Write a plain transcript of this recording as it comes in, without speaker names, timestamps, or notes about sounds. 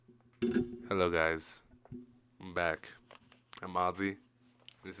Hello, guys. I'm back. I'm Ozzy.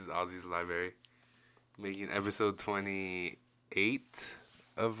 This is Ozzy's Library. Making episode 28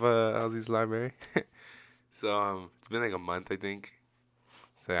 of Ozzy's Library. So, it's been like a month, I think.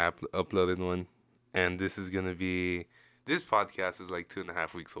 So, I uploaded one. And this is going to be. This podcast is like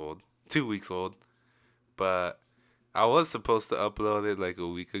 2.5 weeks old. 2 weeks old. But I was supposed to upload it like a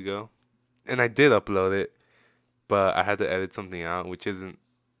week ago. And I did upload it. But I had to edit something out, which isn't.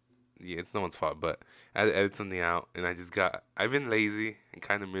 Yeah, it's no one's fault, but I had to edit something out, and I've been lazy and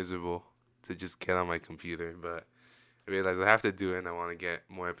kind of miserable to just get on my computer, but I realized I have to do it, and I want to get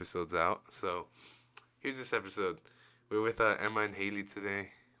more episodes out. So here's this episode. We're with Emma and Haley today.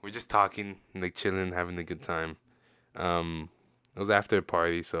 We're just talking, like chilling, having a good time. It was after a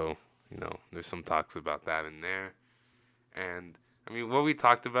party, so there's some talks about that in there, and I mean what we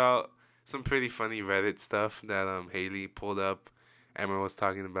talked about, some pretty funny Reddit stuff that Haley pulled up. Emma was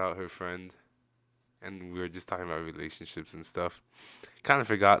talking about her friend, and we were just talking about relationships and stuff. Kind of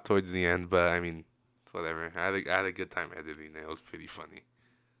forgot towards the end, but I mean, it's whatever. I had a good time editing it. It was pretty funny.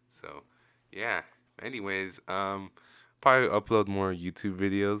 So, yeah. Anyways, probably upload more YouTube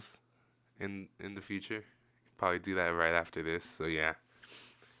videos in the future. Probably do that right after this. So yeah.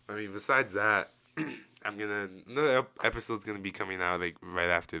 I mean, besides that, another episode's gonna be coming out like right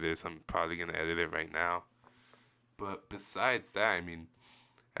after this. I'm probably gonna edit it right now. But besides that, I mean,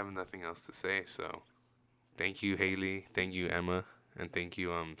 I have nothing else to say. So, thank you, Haley. Thank you, Emma. And thank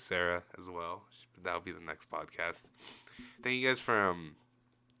you, Sarah, as well. That'll be the next podcast. Thank you guys for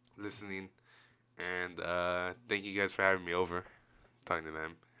listening. And thank you guys for having me over, talking to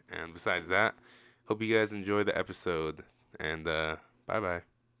them. And besides that, hope you guys enjoy the episode. And bye-bye.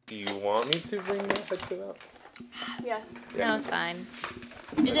 Do you want me to bring the headset up? Yes. Yeah. No, it's fine.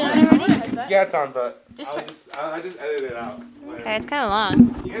 Is it on already? Yeah, it's on, but Just I just edited it out. Okay, it's kind of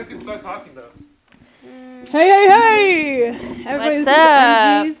long. You guys can start talking, though. Hey! Everybody, What's this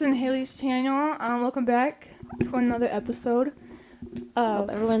up? is MG's and Haley's channel. Welcome back to another episode of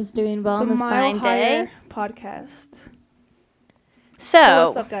Hope everyone's doing well the on this Mile fine Higher day. podcast. So,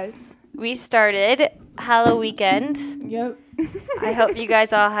 What's up, guys? we started Halloween weekend. Yep. I hope you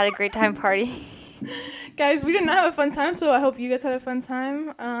guys all had a great time party. Guys, we did not have a fun time, so I hope you guys had a fun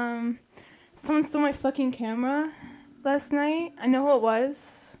time. Someone stole my fucking camera last night. I know who it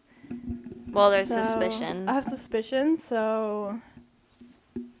was. Well, there's So, suspicion. I have suspicion, so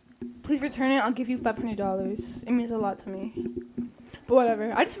please return it. I'll give you $500. It means a lot to me. But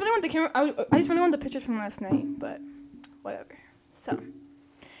whatever. I just really want the camera. I just really want the pictures from last night, but whatever. So,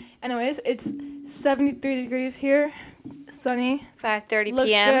 anyways, it's 73 degrees here. Sunny. 5:30 Looks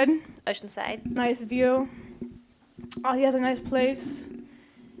p.m. good. Oceanside. Nice view. Oh, he has a nice place.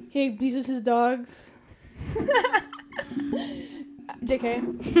 He abuses his dogs.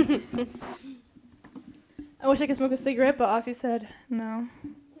 JK. I wish I could smoke a cigarette, but Ozzy said no.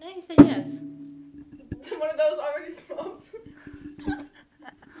 No, you said yes. One of those already smoked.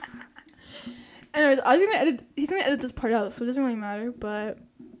 Anyways, Ozzy's gonna edit. He's gonna edit this part out, so it doesn't really matter. But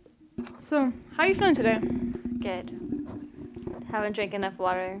so, how are you feeling today? Good. Haven't drank enough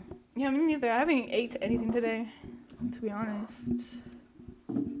water. Yeah, me neither. I haven't ate anything today, to be honest.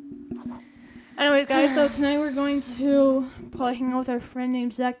 Anyways, guys, so tonight we're going to probably hang out with our friend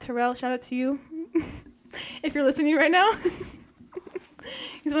named Zach Terrell. Shout out to you. If you're listening right now.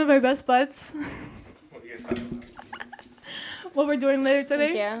 He's one of our best buds. What are you guys talking about? What we're doing later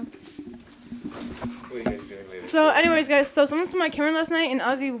today. Yeah. What are you guys doing later? So, anyways, guys, so someone stole my camera last night, and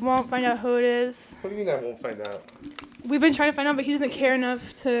Ozzy won't find out who it is. What do you mean I won't find out? We've been trying to find out, but he doesn't care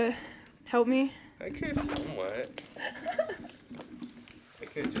enough to help me. I care somewhat. I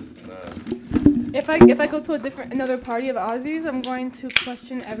could just not. If I go to another party of Ozzy's, I'm going to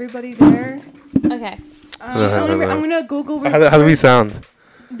question everybody there. Okay. I'm gonna Google. How do we sound?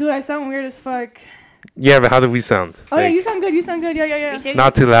 Dude, I sound weird as fuck. Yeah, but how do we sound? Oh yeah, you sound good. You sound good. Yeah. You said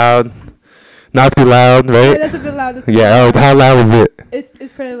Not too loud. Not too loud, Yeah, right? that's a bit loud. That's Yeah, how loud is it?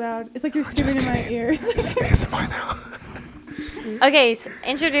 It's pretty loud. It's like you're screaming in my ears. It's ASMR now. Okay, so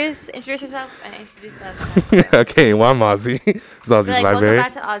introduce yourself and introduce us. Okay, well, I'm Ozzy. It's Ozzy's So, like, welcome Library.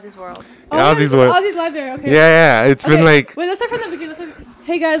 back to Ozzy's world. Oh, Yeah, yeah, Ozzy's this is what- Ozzy's Library. Okay. Yeah, it's been like... Wait, let's start from the beginning.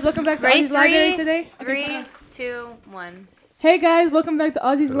 Hey guys, welcome back to Ready? Ozzy's Library today. 3, 2, 1. Hey guys, welcome back to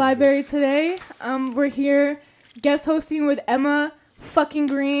Ozzy's Library today. We're here guest hosting with Emma fucking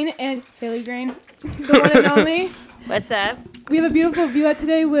Green and Haley Green, the one and only. What's up? We have a beautiful view out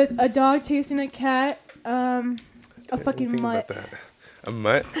today with a dog chasing a cat, a fucking mutt. A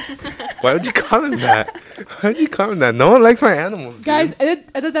mutt? Why would you call him that? Why would you call him that? No one likes my animals, dude. Guys,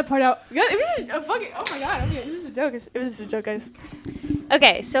 edit that part out. Guys, this is a fucking. Oh my god. Okay, this is a joke. It was just a joke, guys.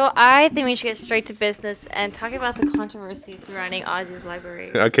 Okay, so I think we should get straight to business and talk about the controversy surrounding Ozzy's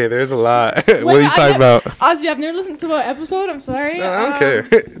library. Okay, there's a lot. What are you talking about? Ozzy, I've never listened to an episode. I'm sorry. No, I don't care.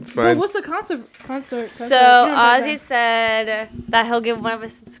 It's Well, fine. what's the concert? So Ozzy said that he'll give one of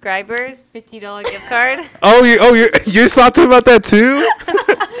his subscribers $50 gift card. You're talking about that too?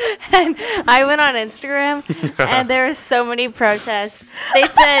 And I went on Instagram, and there were so many protests. They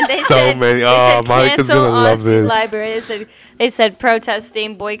said Many. Oh, Monica's cancel gonna love Ozzy's this. library. They said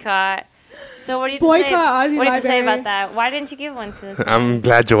protesting, boycott. So what do you have to say? Boycott Ozzy What do you have to say library. about that? Why didn't you give one to us? I'm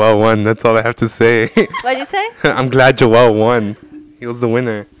glad Joel won. That's all I have to say. What'd you say? I'm glad Joel won. He was the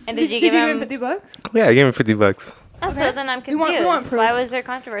winner. And Did did you you give give him him? $50? Yeah, I gave him $50. Oh, so Okay. then I'm We want confused. proof. Why was there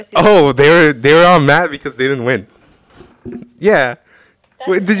controversy? Oh, they were all mad because they didn't win. Yeah.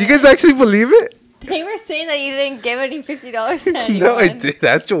 Wait, did you guys actually believe it? They were saying that you didn't give any $50 to anyone. No, I did.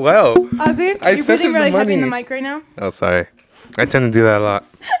 That's Joel. Ozzy, I you're sent breathing him the really heavy in the money. mic right now. Oh, sorry. I tend to do that a lot.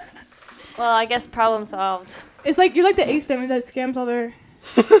 Well, I guess problem solved. It's like you're like the Ace family that scams all their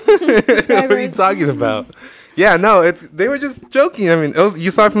What are you subscribers. talking about? Yeah, no, they were just joking. I mean, you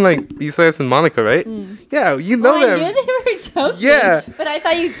saw it from Isaias and Monica, right? Yeah, you know Well, I them. knew they were joking. Yeah. But I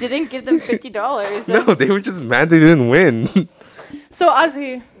thought you didn't give them $50. No, they were just mad they didn't win. So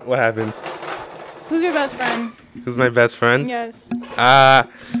Ozzy, What happened? who's your best friend? Who's my best friend? Yes. I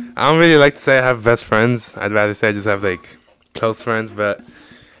don't really like to say I have best friends. I'd rather say I just have close friends. But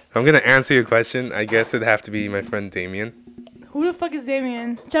if I'm gonna answer your question, I guess it'd have to be my friend Damien. Who the fuck is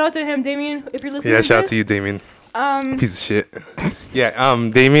Damien? Shout out to him, Damien. If you're listening. Yeah, to shout out this. to you, Damien. Um, Piece of shit. Yeah,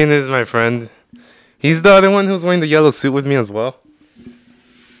 Damien is my friend. He's the other one who's wearing the yellow suit with me as well.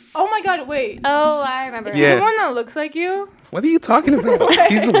 oh my God, wait. Oh, I remember. Is Yeah. he the one that looks like you? What are you talking about?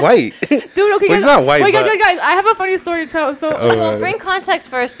 He's white. Dude, okay, Well, guys. he's not white, Wait, but- guys, I have a funny story to tell. So, Oh, Well, bring context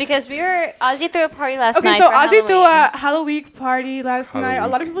first because Ozzy threw a party last okay, night. so for Ozzy threw Halloween. a Halloween party last night. A lot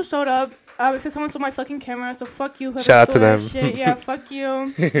of Halloween. people showed up. Except someone stole my fucking camera, so fuck you. Whoever Shout out to stole that them. Shit. Yeah, fuck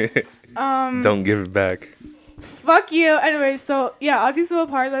you. Don't give it back. Fuck you. Anyway, so yeah, Ozzy threw a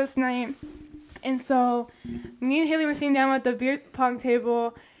party last night, and so me and Haley were sitting down at the beer pong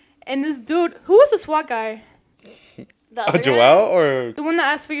table, and this dude, who was the SWAT guy? The other guy? Joel or The one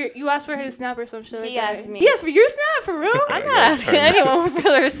that asked for you asked for his snap or some shit. He like that. asked me. He asked for your snap for real? I'm not asking anyone for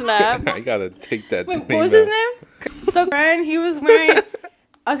their snap. I gotta take that. Wait, name what was his back. name? So Brian, he was wearing.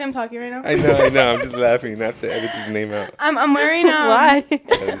 Ozzy, I'm talking right now. I know. I'm just laughing. Not to edit his name out. I'm wearing Why?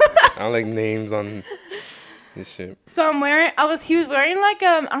 'Cause I don't like names on this shit. So I'm wearing. He was wearing like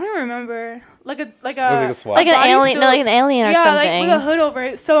I don't even remember like a It was like a swap. Like an body alien, no, suit. like an alien or yeah, something. like with a hood over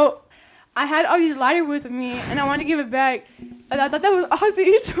it. So I had Ozzy's lighter with me, and I wanted to give it back. And I thought that was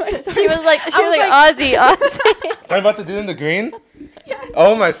Ozzy. So I started, she was like, I was Ozzy, Ozzy. I'm about to do it in the green.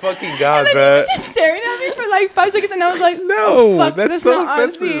 Oh my fucking god, And then he bro! was just staring at me for like 5 seconds, and I was like, No, oh, fuck, that's so not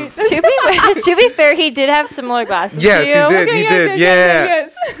Ozzy. offensive. to be fair, he did have similar glasses. Yes, to you. he did. Okay, He yes, did.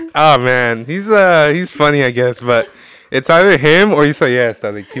 yes, Yeah. yes. Oh man, he's funny, I guess, but it's either him or Isaias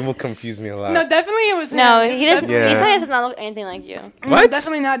that people confuse me a lot. No, definitely it was him. No, he doesn't. Yeah. He does not look anything like you. What?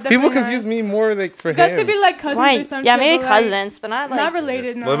 Definitely not. People Definitely confuse not. me more for You guys him. could be like cousins or Right? some Yeah, shit, maybe but, like, cousins, but not like. Not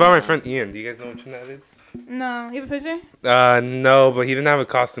related, no. What about my friend Ian? Do you guys know which one that is? No, you have a picture? No, but he didn't have a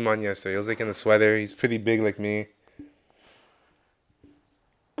costume on yesterday. He was in a sweater. He's pretty big like me.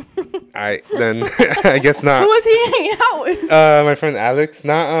 I guess not. Who was he hanging out with? My friend Alex,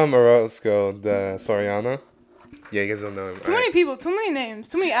 not Orozco, the Soriano. Yeah, you guys don't know him. Too many people, too many names,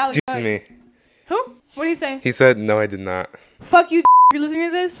 too many Alex. Excuse me. Who? What do you say? He said no, I did not. Fuck you. If you're listening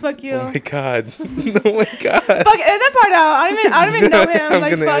to this, fuck you. Oh my god. Oh my god. Fuck, edit that part out. I don't even know him. I'm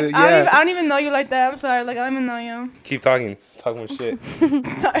Like, gonna fuck. edit- I yeah. don't even know you like that. I'm sorry. Like, I don't even know you. Keep talking. Talk more shit.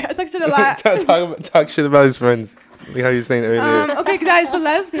 Sorry, I talk shit a lot. talk shit about his friends. Like how you were saying earlier. Okay, guys. So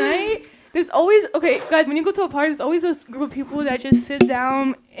last night, there's always guys. When you go to a party, there's always a group of people that just sit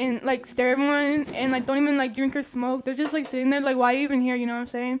down and like stare at everyone and like don't even like drink or smoke. They're just like sitting there, like, why are you even here? You know what I'm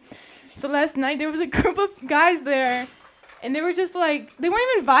saying? So last night there was a group of guys there, and they were just like they weren't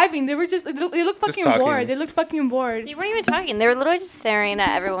even vibing. They were just they looked fucking talking. bored. They looked fucking bored. You weren't even talking. They were literally just staring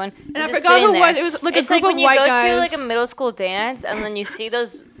at everyone. And I just forgot sitting who there. it was. It was like It's a group like when of you white go guys. to like a middle school dance and then you see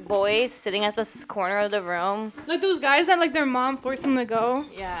those boys sitting at this corner of the room. Like those guys that like their mom forced them to go.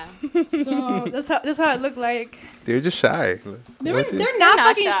 Yeah. So that's how it looked like. They're just shy. They're What the- they're not not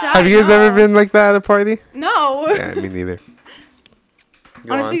fucking shy. shy. Have you guys no. ever been like that at a party? No. Yeah, me neither.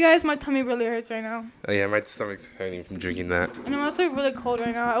 Go Honestly, on. guys, my tummy really hurts right now, Oh yeah, my stomach's hurting from drinking that. and I'm also really cold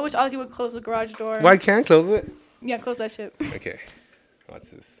right now. I wish Ozzy would close the garage door. Well, I can't close it. Yeah, close that shit. Okay. What's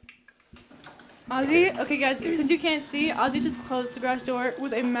this? Ozzy, okay, guys, since you can't see, Ozzy just closed the garage door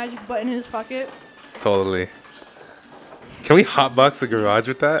with a magic button in his pocket. Totally. Can we hotbox the garage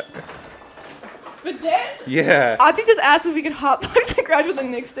with that? With this? Yeah. Auntie just asked if we could hotbox the garage with a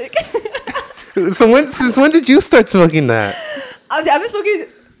Nick stick. So since when did you start smoking that? Auntie, I've been smoking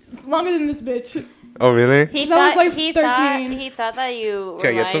longer than this bitch. Oh really? He That was thought like he 13. thought he thought that you were Can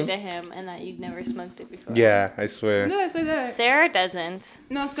I get lying some? to him and that you'd never smoked it before. Yeah, I When swear. did I say that? Sarah doesn't.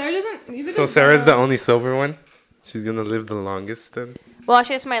 No, Sarah doesn't. Neither So does Sarah's the Sarah. only sober one. She's gonna live the longest then. Well,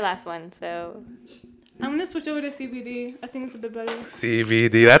 she's my last one, so I'm gonna switch over to CBD. I think it's a bit better.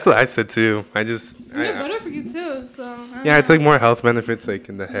 CBD. That's what I said too. I just. Yeah, better for you too. So. I don't Yeah, it's know. like more health benefits like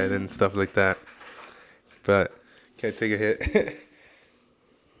in the head and stuff like that. But can I take a hit?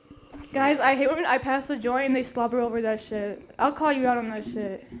 Guys, I hate when I pass the joint and they slobber over that shit. I'll call you out on that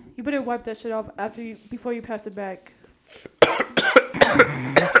shit. You better wipe that shit off before you pass it back.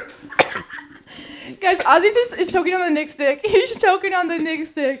 Guys, Ozzy just is choking on the Nick stick. He's choking on the Nick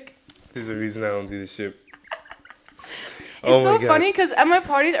stick. There's a reason I don't do this shit. It's so funny because at my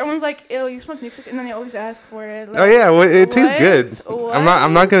parties, everyone's like, "Ew, you smoke Nick sticks," and then they always ask for it. Like, Oh yeah, well, it tastes good. What?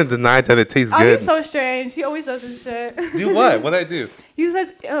 I'm not gonna deny that it tastes good. Ozzy's so strange. He always does this shit. Do what? What I do? He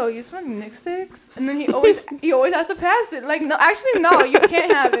says, "Oh, you smoke Nick sticks," and then he always has to pass it. Like, no, actually, no, you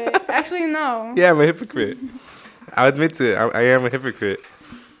can't have it. Actually, no. Yeah, I'm a hypocrite. I'll admit to it. I am a hypocrite.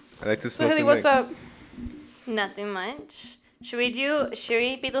 I like to So smoke. Haley, the what's Nick. up? nothing much. Should we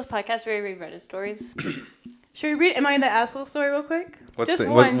be those podcasts where we read Reddit stories? Should we read "Am I the Asshole" story real quick? What's Just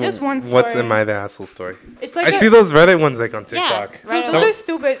the- one. Just one story. What's Am I the Asshole story? It's like I see those Reddit ones like on TikTok. Reddit Those Some- are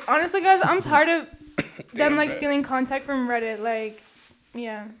stupid. Honestly, guys, I'm tired of them like Reddit. stealing contact from Reddit. Like,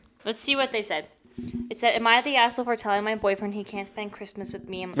 yeah. Let's see what they said. It said, "Am I the asshole for telling my boyfriend he can't spend Christmas with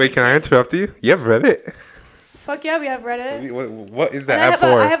me?" And Wait, can I interrupt you? You have Reddit? Fuck yeah, we have Reddit. What is And that app for?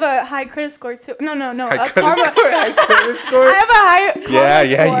 I have a high credit score too. No. High A credit karma. score, high credit score? I have a high karma Yeah,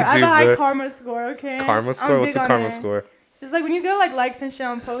 score. you I have do, a high bro. karma score. Okay. Karma I'm score? What's big a on karma it. score? It's like when you get like likes and shit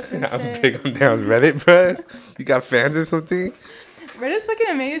on posts and I'm shit. big on down Reddit, bro. You got fans or something? Reddit's fucking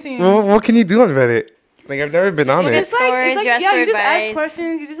amazing. Well, what can you do on Reddit? Like I've never been on look it. at It's like, stories, you ask yeah, for you just ask advice.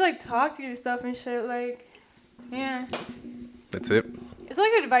 questions. You just like talk to your stuff and shit. Like, yeah. That's it. It's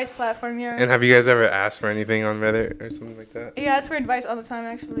like an advice platform, yeah. And have you guys ever asked for anything on Reddit or something like that? Yeah, I ask for advice all the time,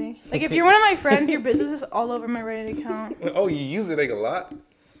 actually. Like, if you're one of my friends, your business is all over my Reddit account. Oh, you use it like a lot?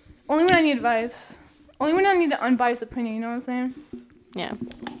 Only when I need advice. Only when I need an unbiased opinion, you know what I'm saying? Yeah.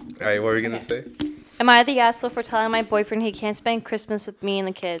 All right, what were you gonna say? Am I the asshole for telling my boyfriend he can't spend Christmas with me and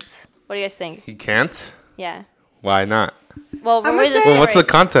the kids? What do you guys think? He can't. Yeah. Why not? Well, I'm read gonna the say- Well, what's the story.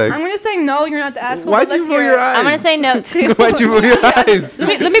 context? I'm gonna say no, you're not the asshole. Why'd but let's you roll hear your it. eyes? I'm gonna say no too. Why'd you roll your eyes?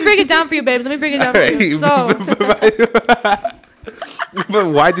 Let me break it down for you, babe. Let me break it down for you. So, But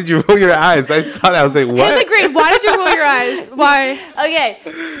why did you roll your eyes? I saw that. I was like, Haley what? Green, why did you roll your eyes? Why? Okay.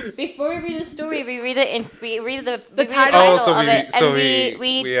 Before we read the story, we read the title. Oh, so of we it, so and we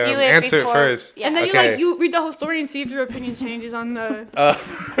we we, do it answer before. it first. Yeah. And then Okay. you read the whole story and see if your opinion changes on the.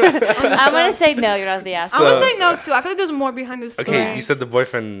 I'm gonna say no. You're not the asshole. I'm So- gonna say no too. I feel like there's more behind this story. Okay, you said the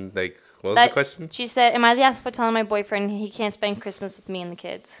boyfriend. Like, what was That- the question? She said, "Am I the asshole for telling my boyfriend he can't spend Christmas with me and the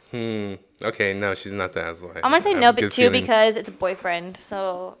kids?" Okay, no, she's not the asshole. I'm gonna say I no, have a but good too feeling. because it's a boyfriend,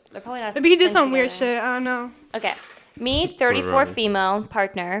 so they're probably not. Maybe he did spending some weird together. shit. I don't know. Okay. Me, 34 wrong. female,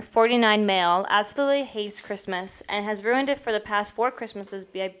 partner, 49 male, absolutely hates Christmas and has ruined it for the past 4 Christmases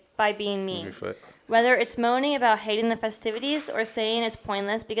by being mean. Your foot. Whether it's moaning about hating the festivities or saying it's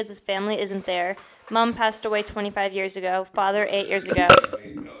pointless because his family isn't there. Mom passed away 25 years ago. Father 8 years ago.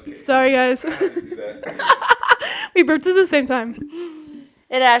 Sorry, guys. We burped at the same time.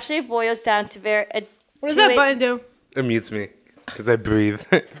 It actually boils down to What does that button do? It mutes me because I breathe.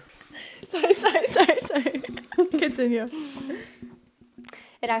 Sorry. Continue.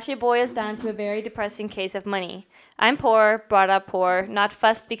 It actually boils down to a very depressing case of money. I'm poor, brought up poor, not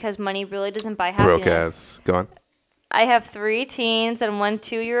fussed because money really doesn't buy happiness. Broke ass. Go on. I have 3 teens and 1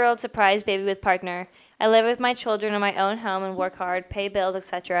 2-year-old surprise baby with partner. I live with my children in my own home and work hard, pay bills,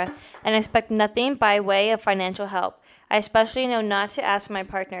 etc., and expect nothing by way of financial help. I especially know not to ask for my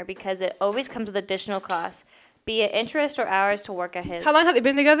partner because it always comes with additional costs, be it interest or hours to work at his. How long have they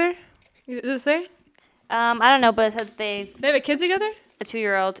been together? Does it say? I don't know, but it said they've They have a kid together? a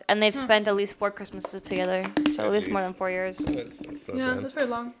 2-year-old and they've spent at least 4 Christmases together, so at least more than 4 years. That's not Yeah, bad. that's pretty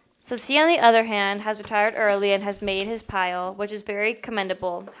long. Says he, on the other hand, has retired early and has made his pile, which is very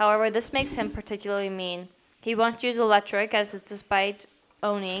commendable. However, this makes him particularly mean. He won't use electric, as is despite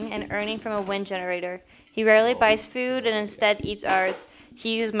owning and earning from a wind generator. He rarely buys food and instead eats ours.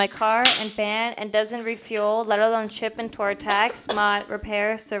 He uses my car and van and doesn't refuel, let alone chip into our tax, mod,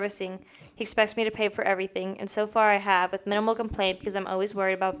 repair, servicing. He expects me to pay for everything, and so far I have, with minimal complaint because I'm always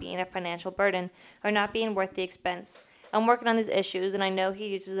worried about being a financial burden or not being worth the expense. I'm working on these issues, and I know he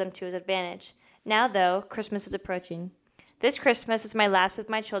uses them to his advantage. Now, though, Christmas is approaching. This Christmas is my last with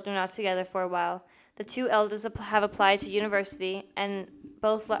my children not together for a while. The two eldest have applied to university, and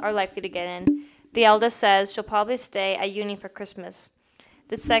both are likely to get in. The eldest says she'll probably stay at uni for Christmas.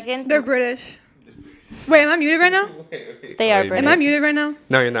 The second... They're British. Wait, am I muted right now? They are Wait, British. Am I muted right now?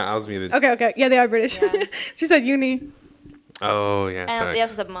 No, you're not. I was muted. Okay. Yeah, they are British. Yeah. She said uni. Oh, yeah. And Thanks. the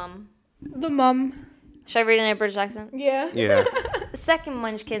other said mum. The mum. Should I read it in a British accent? Yeah. Yeah. The second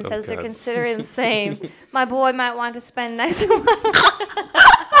munchkin says they're God. considering the same. My boy might want to spend nice and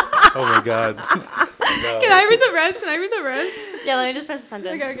Oh, my God. No. Can I read the rest? Yeah, let me just finish the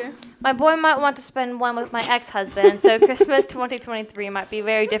sentence. Okay. My boy might want to spend one with my ex-husband, so Christmas 2023 might be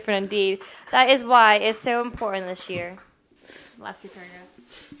very different indeed. That is why it's so important this year. Last few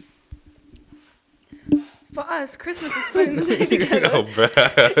paragraphs. For us, Christmas is spending the day together. No,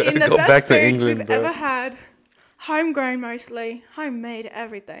 bruh. In the Go best back to food England, we've bro. ever had. Homegrown mostly. Homemade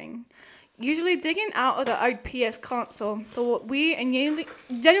everything. Usually digging out of the old PS console. We and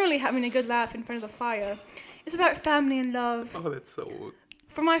generally having a good laugh in front of the fire. It's about family and love. Oh, that's so old.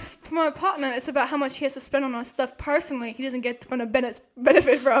 For my partner, it's about how much he has to spend on our stuff personally he doesn't get from the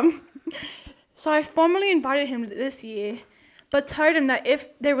benefit from. So I formally invited him this year, but told him that if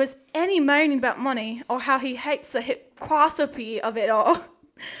there was any moaning about money or how he hates the hypocrisy of it all,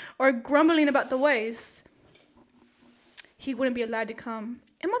 or grumbling about the waste, he wouldn't be allowed to come.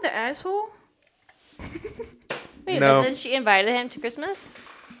 Am I the asshole? Wait, No. but then she invited him to Christmas?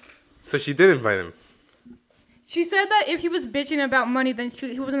 So she did invite him. She said that if he was bitching about money, then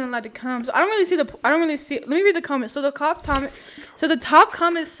he wasn't allowed to come. So I don't really see. Let me read the comments. So the top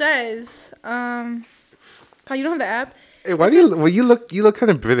comment says, God, you don't have the app. Hey, why do you? Well, you look kind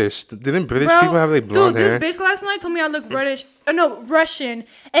of British. Didn't British people have like blonde dude, hair? this bitch last night told me I look British. No, Russian.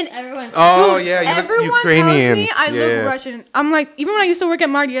 And Everyone's Oh dude, yeah, you look everyone Ukrainian. tells me I yeah. look Russian. I'm like, even when I used to work at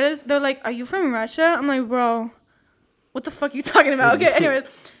Margaritas, they're like, "Are you from Russia?" I'm like, "Bro, what the fuck are you talking about?" Okay, anyway,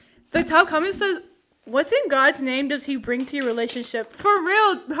 the top comment says, "What's in God's name does He bring to your relationship?" For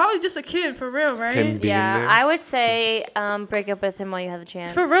real, probably just a kid. For real, right? Him being Yeah, there. I would say break up with him while you have the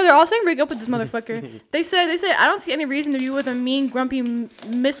chance. For real, they're all saying break up with this motherfucker. They said I don't see any reason to be with a mean, grumpy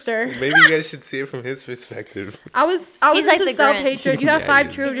mister. Maybe you guys should see it from his perspective. I was He's like into the self-hatred. You have Yeah, 5 he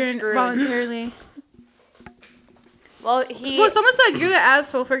is. children screwed. voluntarily. Well, Well, someone said you're the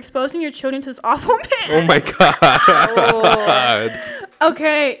asshole for exposing your children to this awful man. Oh my God.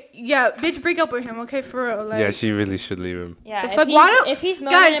 Okay, yeah, bitch, break up with him. Okay, for real. Like, Yeah, she really should leave him. Yeah, The if fuck? he's, Why don't- if he's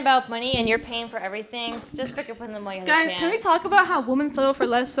moaning guys- about money and you're paying for everything, just break up with him while you have the guys, chance. can we talk about how women settle for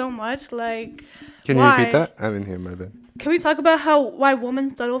less so much? Like, Can you why? repeat that? I didn't hear my bad. Can we talk about why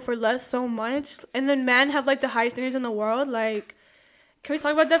women settle for less so much, and then men have like the highest standards in the world? Like, can we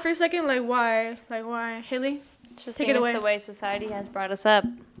talk about that for a second? Like, why? Like, why? Haley, It's just take it it's away. the way society has brought us up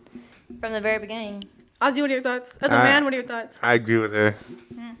from the very beginning. Ozzy, what are your thoughts? As a Uh, man, what are your thoughts? I agree with her.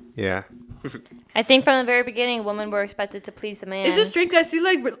 Yeah. I think from the very beginning, women were expected to please the man. It's just strange. I see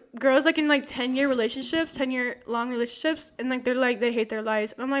like girls like in like 10-year relationships, 10-year long relationships, and like they hate their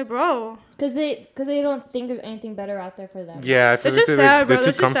lives. And I'm like, bro, Because they don't think there's anything better out there for them. Yeah, I feel it's like just they're, sad, bro. they're too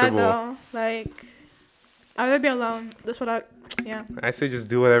It's just sad comfortable. though. Like, I'd rather be alone. That's what yeah. I say just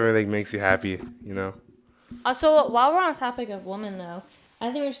do whatever like makes you happy, you know. Also, while we're on the topic of women, though,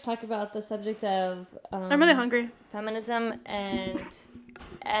 I think we should talk about the subject of I'm really hungry. feminism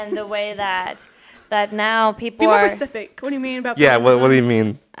and the way that now people Be more are. specific. What do you mean about? Yeah, what do you feminism?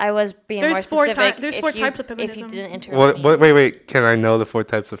 mean? I was being There's more four specific. there's if 4 you- types of If you feminism. didn't interrupt me. Wait, can I know the 4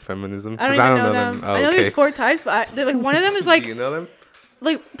 types of feminism? I don't 'Cause even know them. Oh, I know okay. there's 4 types, but like one of them is Do like you know them?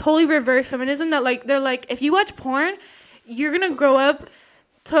 totally reverse feminism. That like they're like if you watch porn, you're gonna grow up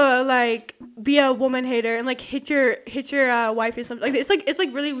to like be a woman hater and like hit your wife or something. Like it's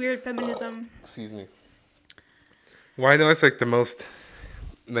like really weird feminism. Excuse me. Well, I know it's like the most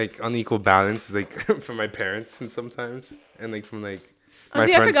like unequal balance, like from my parents and sometimes, and like from like my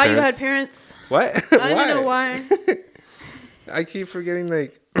See, I friends' forgot you had parents. parents. What? I don't even know why. I keep forgetting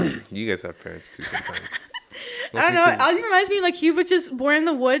like you guys have parents too sometimes. I don't know. Mostly 'cause- Ozzy reminds me like he was just born in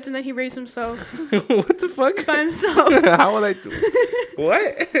the woods and then he raised himself what the fuck? by himself. How would I do it?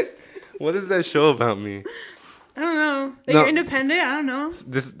 What? What is that show about me? I don't know. That No. you're independent. I don't know.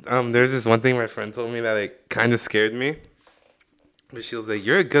 There's this one thing my friend told me that like kind of scared me. But she was like,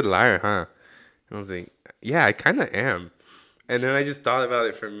 "You're a good liar, huh?" And I was like, "Yeah, I kind of am." And then I just thought about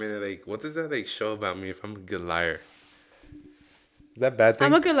it for a minute. Like, what does that like show about me if I'm a good liar? Is that a bad thing?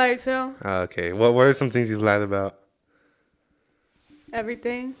 I'm a good liar too. Oh, okay. What are some things you've lied about?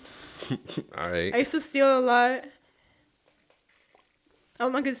 Everything. All right. I used to steal a lot.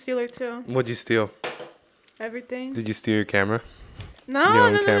 I'm a good stealer too. What'd you steal? everything. Did you steal your camera? No, Your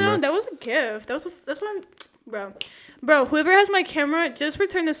own no. camera? That was a gift. That's what I'm, bro. Whoever has my camera, just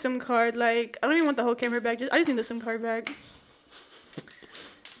return the SIM card. Like, I don't even want the whole camera back. I just need the SIM card back.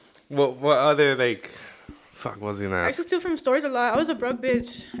 What other like? Fuck, what was he gonna I used to ask? steal from stores a lot. I was a broke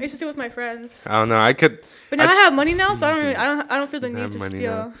bitch. I used to steal with my friends. I don't know. I could. But now I- I have money now, so I don't feel the You need have to money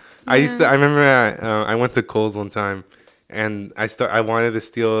steal. now. I remember I went to Kohl's one time, and I wanted to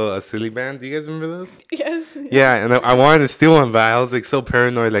steal a silly band. Do you guys remember those? Yes. Yeah, and I wanted to steal one, but I was like so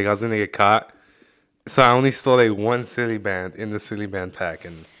paranoid, like I was gonna get caught. So I only stole like one silly band in the silly band pack,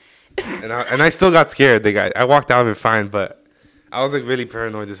 and I still got scared. I walked out of it fine, but I was like really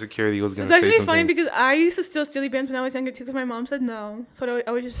paranoid. The security was gonna It's say actually something. funny because I used to steal silly bands when I was younger too, because my mom said no, so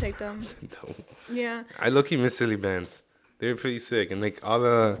I would just take them. Yeah. I low-key miss silly bands. They were pretty sick, and like all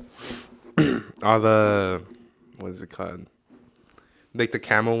the what is it called? Like the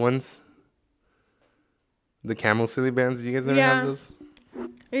camel ones. The camel silly bands. Do you guys ever Yeah. have those?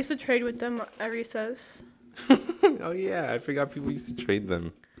 I used to trade with them at recess. Oh yeah, I forgot people used to trade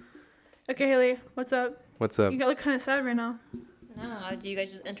them. Okay, Haley, what's up? What's up? You look kind of sad right now. No, you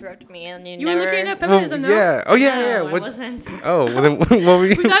guys just interrupted me and you You never... were looking up feminism, no? yeah. Oh yeah, No, yeah. I What? wasn't. Oh, well, then, what were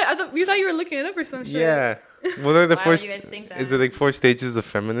you? We thought you were looking it up or some shit. Yeah. What are the Why four? would you guys think that? Is it like 4 stages of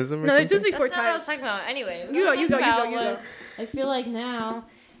feminism or No, something? it's just like That's 4 not what I was times. talking about. Anyway, what You I was go, you talking go, about you go. was, I feel like now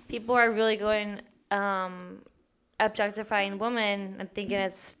people are really going objectifying women and thinking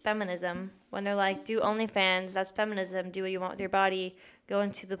it's feminism. When they're like, do OnlyFans, that's feminism. Do what you want with your body. Go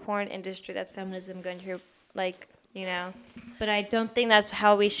into the porn industry, that's feminism. Go into your, like, you know. But I don't think that's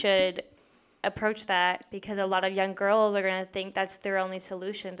how we should approach that, because a lot of young girls are going to think that's their only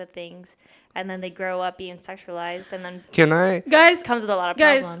solution to things. And then they grow up being sexualized, and then Can I? Guys, it comes with a lot of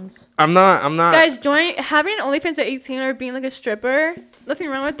Guys. problems. I'm not. guys, having an OnlyFans at 18 or being like a stripper, nothing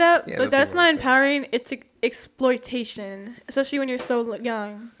wrong with that. Yeah, but nothing that's wrong not with that. empowering. It's exploitation, especially when you're so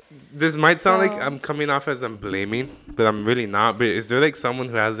young. This might sound like So- I'm coming off as I'm blaming, but I'm really not. But is there like someone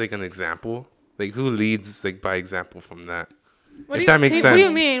who has like an example, like who leads like by example from that? If that makes What do you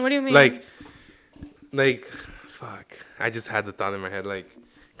sense. mean? What do you mean? Like, fuck. I just had the thought in my head, like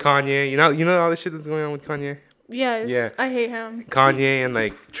Kanye. You know all the shit that's going on with Kanye. yes, Yeah. I hate him. Kanye and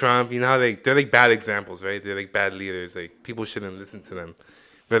like Trump. You know how they're like bad examples, right? They're like bad leaders. Like people shouldn't listen to them.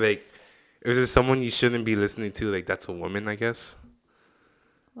 But like, is there someone you shouldn't be listening to? Like that's a woman, I guess.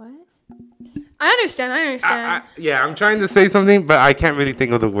 What? I understand. Yeah, I'm trying to say something, but I can't really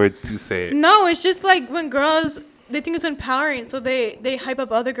think of the words to say it. No, it's just like when girls, they think it's empowering, so they hype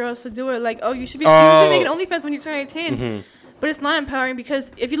up other girls to do it. Like, oh, you should make an OnlyFans when you turn 18. Mm-hmm. But it's not empowering,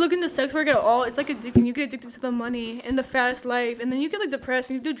 because if you look into sex work at all, it's like addicting. You get addicted to the money and the fast life, and then you get like depressed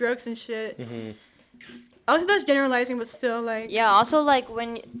and you do drugs and shit. Mm-hmm. Obviously, that's generalizing, but still, like. Yeah, also like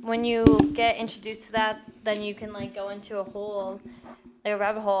when you get introduced to that, then you can like go into a hole, like a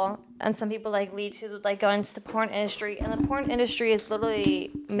rabbit hole, and some people like lead to like go into the porn industry, and the porn industry is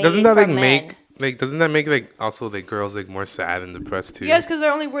literally made Doesn't that for like men. doesn't that make like also like girls like more sad and depressed too? Yes, because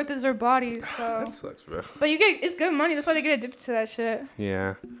their only worth is their bodies. So. That sucks, bro. But it's good money. That's why they get addicted to that shit.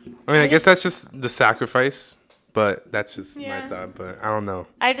 Yeah, I mean, I guess that's just the sacrifice, but that's just my Yeah. thought. But I don't know.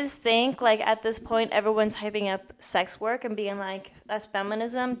 I just think like at this point everyone's hyping up sex work and being like, that's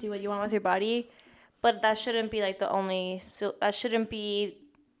feminism, do what you want with your body, but that shouldn't be like that shouldn't be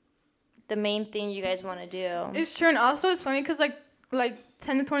the main thing you guys want to do. It's true, and also it's funny because like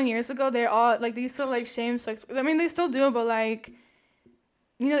 10 to 20 years ago, they're all like they used to like shame sex. I mean, they still do, but like,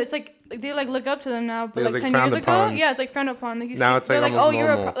 you know, it's like they like look up to them now. But It was, like like, 10 years frowned ago, upon. yeah, it's like frowned upon. Like, Now it's, like, they're like, almost oh,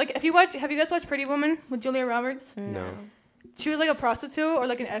 you're normal. like have you guys watched Pretty Woman with Julia Roberts? No. She was like a prostitute or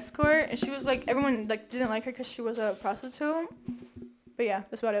like an escort, and she was like everyone like didn't like her because she was a prostitute. But yeah,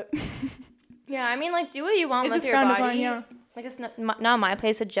 that's about it. Yeah, I mean like do what you want It's with just your frowned body. upon, yeah. Like it's not my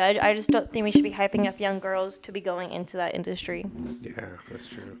place to judge. I just don't think we should be hyping up young girls to be going into that industry. Yeah, that's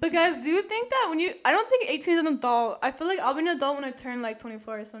true. But guys, do you think that I don't think 18 is an adult. I feel like I'll be an adult when I turn like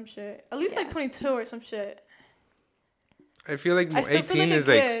 24 or some shit. At least like Yeah. 22 or some shit. I feel like I still 18 feel like a is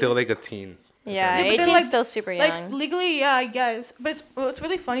like kid. still like a teen. Yeah, Yeah, but 18 then, is like- still super Like young. legally, yeah, I guess. But it's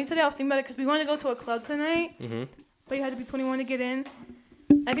really funny today. I was thinking about it because we wanted to go to a club tonight, Mm-hmm. but you had to be 21 to get in.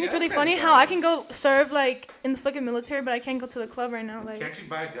 I think it's really funny how I can go serve like in the fucking military, but I can't go to the club right now. Like, Can't you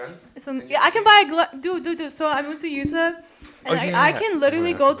buy a gun? yeah, I can buy a glove. Dude. So I moved to Utah, and Oh, I yeah. can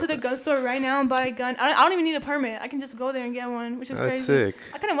literally Oh, I go forgot to the that. gun store right now and buy a gun. I don't even need a permit. I can just go there and get one, which is That's crazy. sick.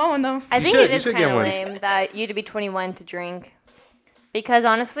 I kind of want one though. I You think should- it you is should kind get of one. lame that you to be 21 to drink. Because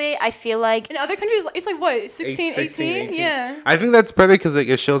honestly, I feel like In other countries, it's like what, 16, 18? Yeah. I think that's better because like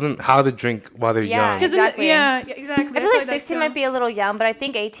it shows them how to drink while they're Yeah. young. Because Exactly. yeah, exactly. I feel like that's 16 true. might be a little young, but I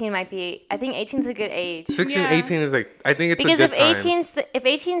think 18 might be. I think 18 is a good age. 16, Yeah. 18 is like I think it's Because a if good time.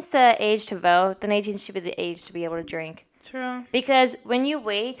 18's the age to vote, then 18 should be the age to be able to drink. True. Because when you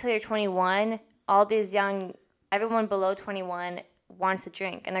wait till you're 21, all these everyone below 21 wants to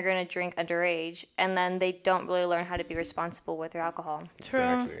drink, and they're going to drink underage, and then they don't really learn how to be responsible with their alcohol. True.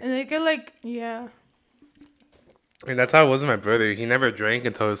 Exactly. And they get like, yeah. And that's how it was with my brother. He never drank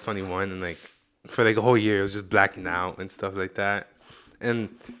until he was 21, and like for like a whole year, it was just blacking out and stuff like that. And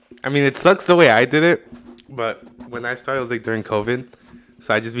I mean, it sucks the way I did it, but when I started, it was like during COVID,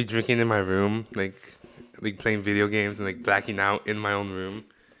 so I just be drinking in my room, like playing video games and like blacking out in my own room.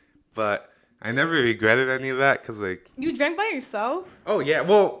 But I never regretted any of that because like, You drank by yourself? oh yeah,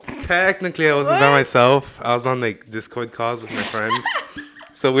 well technically I wasn't by What? myself. I was on like Discord calls with my friends,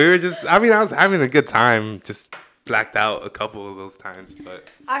 so we were just. I mean, I was having a good time, just blacked out a couple of those times, but.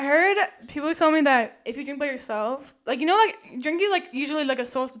 I heard people tell me that if you drink by yourself, like, you know, like, drinking is, like, usually, like, a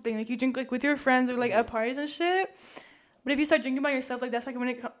social thing. Like, you drink, like, with your friends or, like, at parties and shit. But if you start drinking by yourself, like, that's, like, when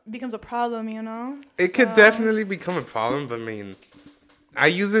it becomes a problem, you know? It could So- definitely become a problem, but I mean, I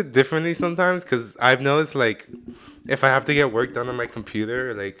use it differently sometimes because I've noticed, like, if I have to get work done on my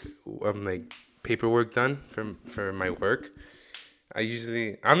computer, like paperwork done for my work,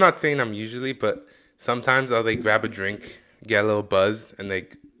 I'm not saying I'm usually, but sometimes I'll, like, grab a drink, get a little buzz, and,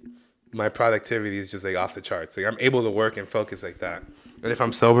 like, my productivity is just, like, off the charts. Like, I'm able to work and focus like that. And if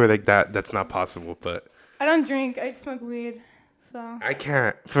I'm sober like that, that's not possible, but I don't drink. I smoke weed. So. I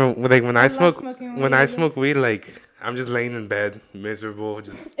can't. For like when I love smoke smoking when I weed. smoke weed, like I'm just laying in bed, miserable,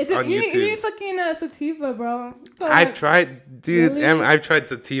 just on You YouTube. need fucking sativa, bro. I've tried, dude. Really? I've tried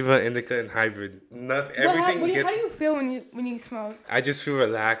sativa, indica, and hybrid. Nothing. Everything How gets. do you feel when you smoke? I just feel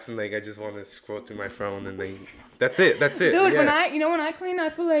relaxed and like I just want to scroll through my phone and like that's it. That's it. Dude, yeah. when I clean, I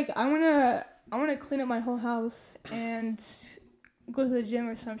feel like I wanna clean up my whole house and go to the gym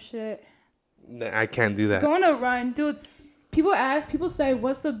or some shit. I can't do that. Go on a run, dude. People say,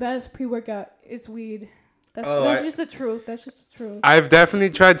 what's the best pre-workout? It's weed. That's just the truth. That's just the truth. I've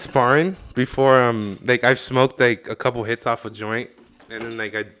definitely tried sparring before. Like I've smoked like a couple hits off a joint, and then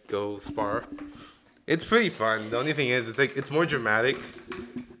like I'd go spar. It's pretty fun. The only thing is, it's more dramatic.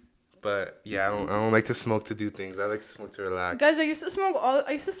 But yeah, I don't like to smoke to do things. I like to smoke to relax. Guys, I used to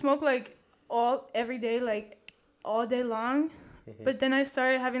smoke like every day, like all day long. Mm-hmm. But then I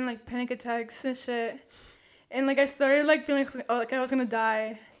started having like panic attacks and shit. And like I started like feeling like I was gonna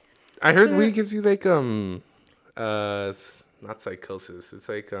die. I heard So- weed gives you like not psychosis. It's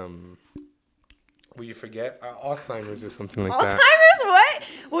like will you forget Alzheimer's or something like that. Alzheimer's? What?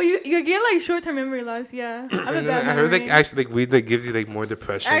 Well, you get like short-term memory loss. Yeah, I have a And bad then I heard like memory. actually like weed that gives you like more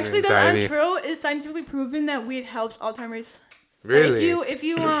depression, Actually, and that's anxiety. untrue. It's scientifically proven that weed helps Alzheimer's. Really? If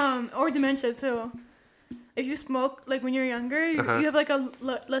you or dementia too. If you smoke like when you're younger, you have like a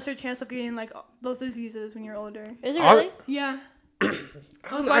lesser chance of getting like those diseases when you're older. Is it All- really? Yeah.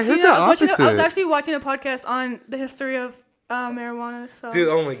 I was I heard watching. the I was opposite. actually watching a podcast on the history of marijuana. So. Dude,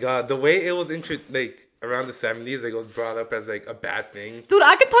 oh my god, the way it was like around the 70s, like it was brought up as like a bad thing. Dude,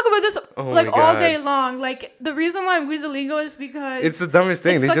 I could talk about this Oh like my all God. day long. Like the reason why weed's illegal is because It's the dumbest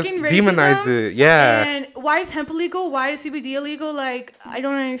thing. It's They just fucking demonized racism, it. Yeah. And why is hemp illegal? Why is CBD illegal? Like I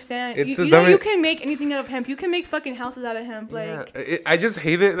don't understand. It's the you know you dumbest- can make anything out of hemp. You can make fucking houses out of hemp. Like Yeah, I just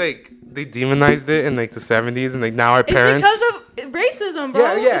hate it. Like they demonized it in like the 70s, and like now our it's parents. because of racism,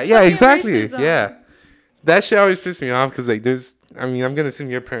 bro. yeah, It's yeah, fucking exactly. racism. Yeah, that shit always pisses me off because like there's. I mean, I'm gonna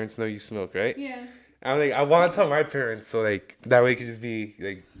assume your parents know you smoke, right? Yeah. I'm like, I want to tell my parents so like that way it could just be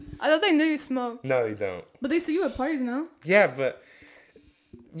like, I thought they knew you smoked, no, they don't. but they see you at parties now. Yeah, but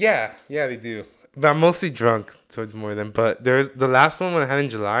yeah, they do. But I'm mostly drunk towards more of them. But there's the last one I had in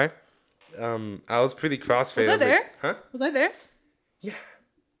July. I was pretty crossfaded. Was I there? Huh? Was I there? Yeah.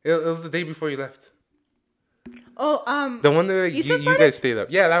 It was the day before you left. Oh, The one that like, Easter you party? guys stayed up.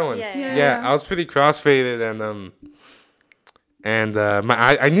 Yeah, that one. Yeah. Yeah, I was pretty crossfaded and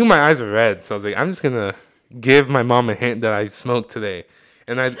I knew my eyes were red, so I was like, I'm just gonna give my mom a hint that I smoked today,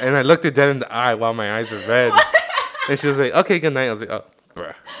 and I looked her dead in the eye while my eyes were red, and she was like, okay, good night. I was like, oh,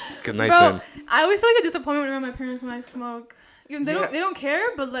 bruh, good night bro, then. I always feel like a disappointment around my parents when I smoke. Even Yeah. they don't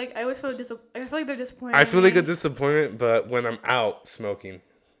care, but like I always feel I feel like they're disappointed. I in feel like me. a disappointment, but when I'm out smoking,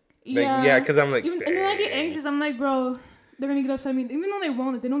 yeah, because I'm like, Even, and then I get dang. anxious. I'm like, bro, they're gonna get upset at me, even though they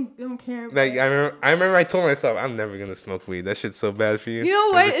won't. Like, they don't care. Like I remember I told myself I'm never gonna smoke weed. That shit's so bad for you. You know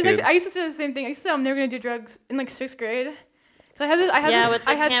as what? a It's kid. actually, I used to say the same thing. I used to say I'm never gonna do drugs in like 6th grade. So I had Yeah, this, with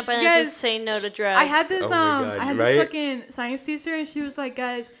the camp and yes, just say no to drugs. I had this Oh my God, I had right? this fucking science teacher, and she was like,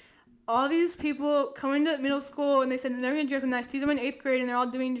 guys, all these people come into middle school and they said they're never gonna do drugs, and I see them in 8th grade and they're all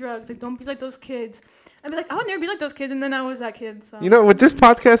doing drugs. Like, don't be like those kids. I'd be like, I would never be like those kids, and then I was that kid. So You know, with this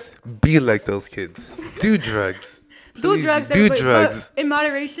podcast, be like those kids. Do drugs. do Please drugs, do everybody, drugs. but in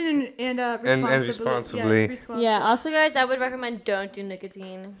moderation and responsibly. Yes, responsibly. Yeah. Also, guys, I would recommend don't do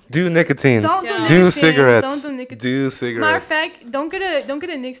nicotine. Do nicotine. Don't Don't. do Do nicotine. cigarettes. Don't do nicotine. Do Matter of cigarettes. fact, don't get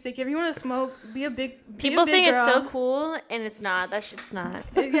a Nick stick. If you want to smoke, be a big. People be a big think it's so girl. cool, and it's not. That shit's not.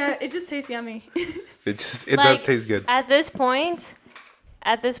 Yeah, it just tastes yummy. It does Like, taste good.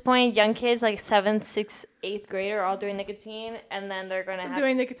 At this point, young kids like 7th, 6th, 8th grade are all doing nicotine, and then they're gonna have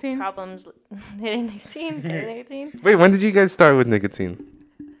Doing nicotine. problems hitting nicotine. Wait, when did you guys start with nicotine?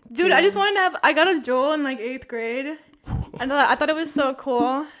 Dude, I just wanted to have. I got a Joel in like 8th grade, and I thought it was so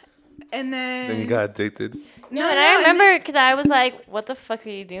cool. And then. Then you got addicted. No, and I remember because I was like, "What the fuck are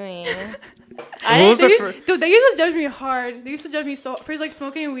you doing?" What was the fir- Dude, they used to judge me hard. They used to judge me so for like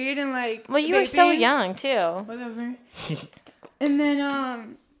smoking weed and like. Well, you were so vaping. young too. Whatever. And then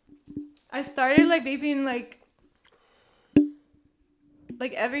I started like vaping like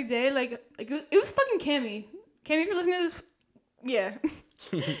every day. Like it was fucking Cammy. Cammy, if you're listening to this, yeah.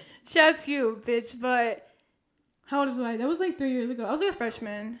 Shout out to you, bitch. But how old was I? That was like 3 years ago. I was like a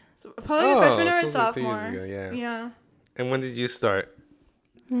freshman. So probably a freshman or so a it was like 3 sophomore. years ago, yeah. Yeah. And when did you start?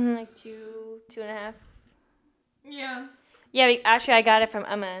 Like 2.5. Yeah. Yeah, actually, I got it from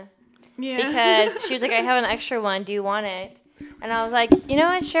Emma Yeah. because she was like, "I have an extra one. Do you want it?" And I was like, "You know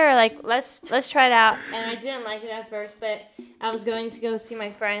what? Sure. Like, let's try it out." And I didn't like it at first, but I was going to go see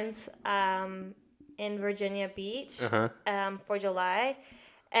my friends in Virginia Beach for July,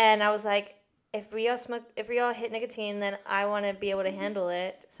 and I was like, if we all hit nicotine, then I want to be able to handle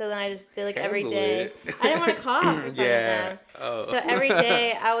it. So then I just did like every Handle day. it. I didn't want to cough in front of them. Oh. So every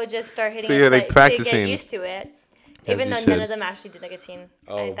day I would just start hitting So it you're, to, like, to practicing. get used to it. As Even you though should. none of them actually did nicotine.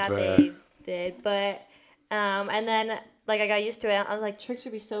 Oh, I thought bruh. they did. But, and then, like, I got used to it. I was like, tricks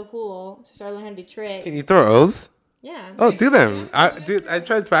would be so cool. So I started learning how to do tricks. Can you throw O's? Yeah. Oh, do them. I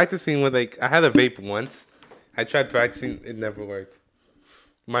tried practicing with I had a vape once. I tried practicing. It never worked.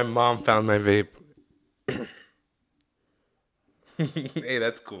 My mom found my vape. Hey,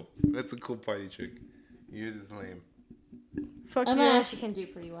 that's cool. That's a cool party trick. Yours is lame. Fuck Emma yeah. actually can do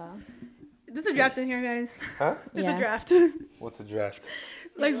pretty well. There's a draft in here, guys. Huh? There's Yeah. a draft. What's a draft?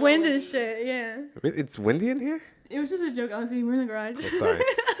 Like wind and shit, yeah. It's windy in here? It was just a joke, honestly. We're in the garage. Oh, sorry.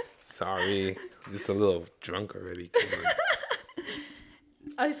 Sorry. Just a little drunk already. Come on.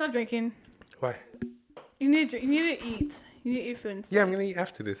 I stopped drinking. Why? You need to eat. You need to eat food and stuff. Yeah, I'm gonna eat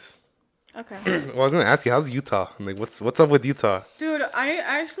after this. Okay. Well, I was gonna ask you, how's Utah? I'm like, what's up with Utah? Dude, I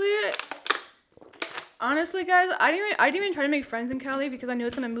actually, honestly, guys, I didn't even try to make friends in Cali because I knew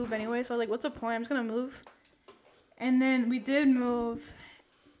it's gonna move anyway. So I was like, what's the point? I'm just gonna move. And then we did move,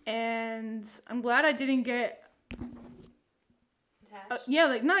 and I'm glad I didn't get, yeah,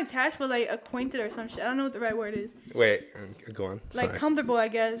 like not attached, but like acquainted or some shit. I don't know what the right word is. Wait, go on. Sorry. Like comfortable, I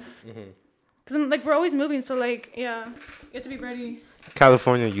guess. Cause I'm like we're always moving, so like yeah, you have to be ready.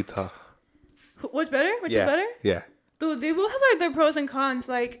 California, Utah. What's better? Which yeah. is better? Yeah. Dude, they will have like their pros and cons.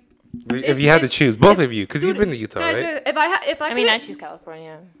 Like If you had to choose, both of you, because you've dude, been to Utah, guys, right? if I I mean, could- I choose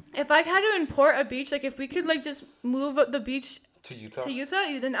California. if I had to import a beach, like if we could like just move the beach To Utah. to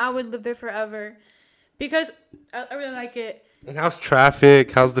Utah, then I would live there forever, because I really like it. And how's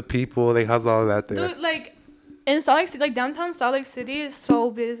traffic? How's the people? Like, how's all of that there? Dude, like in Salt Lake City, like downtown Salt Lake City is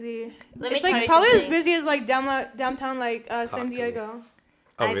so busy. Let me It's tell like you probably as something. busy as like downtown like to San me. Diego.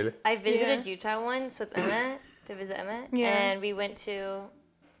 Oh, really? I visited Utah once with Emma to visit Emma. Yeah. And we went to,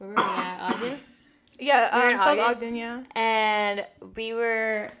 where were we at? Ogden? Yeah, We were in South Ogden? Ogden, yeah. And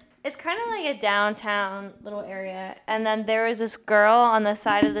it's kind of like a downtown little area. And then there was this girl on the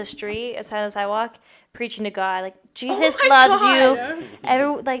side of the street, side of the sidewalk, preaching to God, like, Jesus Oh my loves God.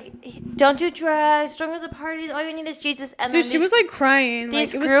 you. Don't do drugs. Don't go to the parties. All you need is Jesus. And Dude, then she was like crying. Like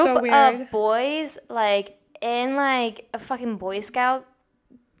these it was group so weird. of boys, like in like a fucking Boy Scout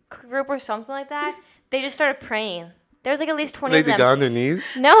group or something like that, they just started praying. There was like at least 20 Like, of they them. got on their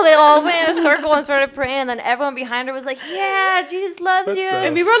knees? No, they all went in a circle and started praying, and then everyone behind her was like, "Yeah, Jesus loves What you." the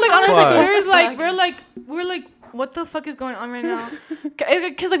And we were like on our Fuck. scooters, like we're like, what the fuck is going on right now?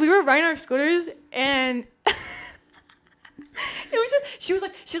 Cause like we were riding our scooters and it was just she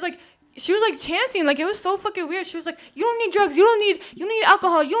was like chanting, like it was so fucking weird. She was like, you don't need drugs, you don't need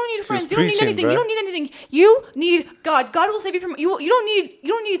alcohol, you don't need friends, you don't need preaching, anything, bruh. you don't need anything. You need God. God will save you from you. You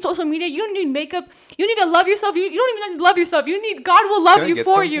don't need social media. You don't need makeup. You need to love yourself. You don't even love yourself. You need God will love Can I you get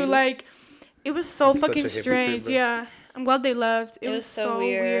for something? you. Like it was so I'm such fucking a hypocrite, strange. bro. Yeah. I'm glad they left. It was so so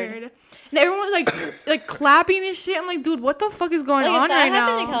weird. weird. And everyone was like clapping and shit. I'm like, dude, what the fuck is going Like, on if that right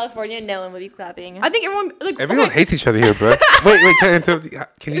happened now? in California, no one would be clapping. I think everyone Everyone okay, hates each other here, bro. wait, can I interrupt you?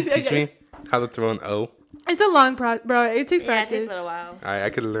 Can you teach Okay. me how to throw an O? it's a long bro. It takes yeah, it practice. takes a little while. I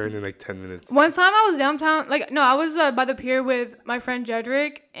could learn in like 10 minutes. One time I was downtown, I was by the pier with my friend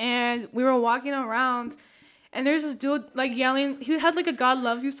Jedrick, and we were walking around, and there's this dude like yelling. He had like a "God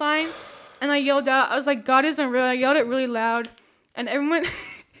loves you" sign, and I yelled out. I was like, "God isn't real." I yelled it really loud, and everyone,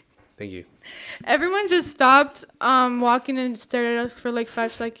 Thank you. everyone just stopped walking and stared at us for like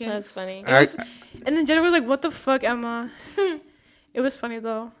 5 seconds. That's funny. It was- and then Jedrick was like, "What the fuck, Emma?" It was funny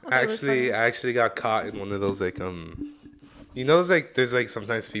though. I thought it was funny. I actually got caught in one of those like you know, there's like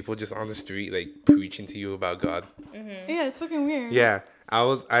sometimes people just on the street like preaching to you about God. Yeah, it's fucking weird. Yeah,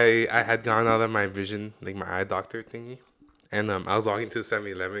 I had gone out of my vision, like my eye doctor thingy, and I was walking to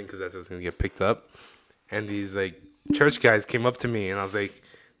 7-Eleven because that's what's gonna get picked up, and these like church guys came up to me, and I was like,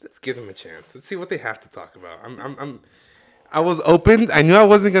 let's give them a chance. Let's see what they have to talk about. I was open. I knew I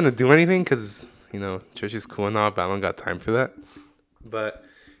wasn't gonna do anything because you know church is cool and all, but I don't got time for that. But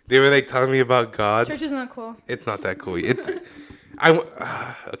they were like telling me about God. Church is not cool. It's not that cool.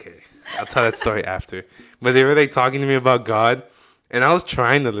 Okay. I'll tell that story after. But they were like talking to me about God, and I was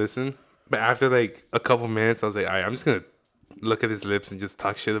trying to listen. But after like a couple minutes, I was like, all right, I'm just gonna look at his lips and just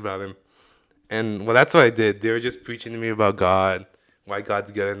talk shit about him. And well, that's what I did. They were just preaching to me about God, why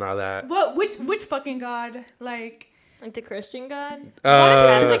God's good and all that. What? Which fucking God? Like. Like the Christian God?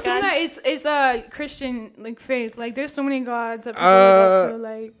 I Like assume God? that it's a Christian like faith. Like there's so many gods that people look up to.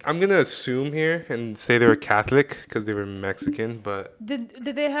 Like I'm gonna assume here and say they were Catholic because they were Mexican, but did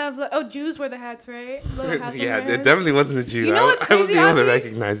they have like Jews wear the hats, right? Little hats on yeah, their it heads? definitely wasn't a Jew. You know what's I was crazy, able to Ozzy?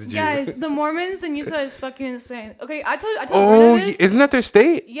 recognize a Jew. Guys, the Mormons in Utah is fucking insane. Okay, I told Oh, Brenda this. isn't that their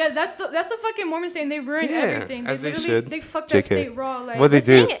state? Yeah, that's the fucking Mormon state. And they ruined Yeah, everything. as they literally should. they fucked that JK. state raw. Like What they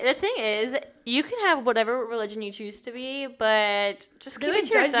do? The thing is, you can have whatever religion you choose to be, but just they keep like it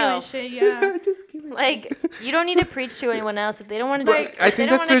to judge you and yourself. shit. Yeah. Just keep it. Like, you don't need to preach to anyone else if they don't want to. Like, I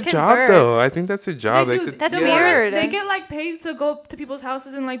think that's their job, though. I think that's their job. They Like, do. That's The weird. Mormons, they get like paid to go to people's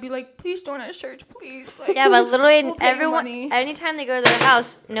houses and like be like, please join our church, please. Like, Yeah, but literally we'll pay you everyone, money. anytime they go to their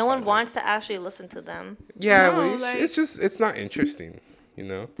house, no one wants to actually listen to them. yeah, No, well, like- it's not interesting, you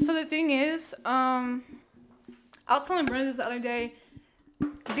know. So the thing is, I was telling Brenda this the other day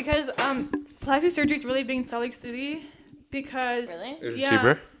because plastic surgery is really big in Salt Lake City because Really? Is it Yeah.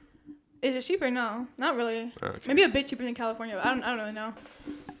 cheaper? is it cheaper? No, not really. Okay. Maybe a bit cheaper than California. But I don't really know.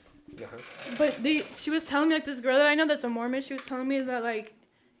 Uh-huh. But she was telling me like this girl that I know that's a Mormon. She was telling me that like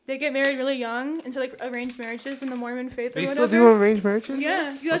they get married really young into like arranged marriages in the Mormon faith. They or still whatever. do arranged marriages?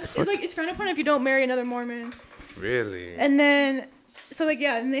 Yeah, What it's the fuck? like it's frowned upon if you don't marry another Mormon. Really? And then, so like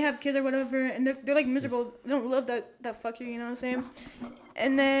yeah, and they have kids or whatever, and they're like miserable. They don't love that fucker, you know what I'm saying?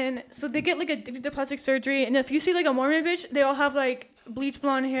 And then so they get like addicted to plastic surgery, and if you see like a Mormon bitch, they all have like bleach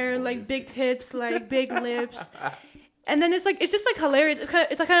blonde hair, like big tits, like big lips. And then it's just like hilarious. It's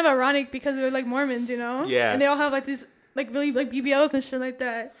like kind of ironic because they're like Mormons, you know? Yeah. And they all have like these like really like BBLs and shit like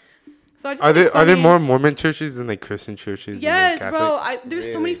that. So I just Are think it's there funny. more Mormon churches than like Christian churches? Yes, and, like, bro. Catholic?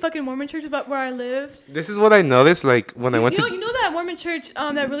 There's so many fucking Mormon churches about where I live. This is what I noticed. Like when I went You to know that Mormon church,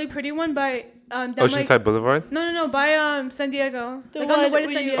 that really pretty one by down like Oceanside Boulevard. no by San Diego, The like on the one way to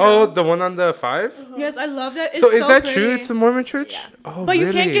where San you- Diego. Oh, the one on the 5. Yes, I love that. It's So is that pretty. true? It's a Mormon church. Yeah. Oh, But you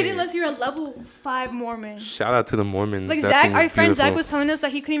can't get really? in unless you're a level 5 Mormon. Shout out to the Mormons. Like That Zach, thing is our friend Zach beautiful. was telling us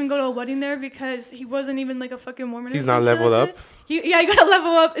that he couldn't even go to a wedding there because he wasn't even like a fucking Mormon. or He's some not shit leveled like up? that. He gotta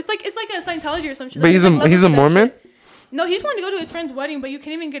level up. It's like a Scientology or some shit. But Like, he's it's like he's levels a of that Mormon. shit. No, he just wanted to go to his friend's wedding, but you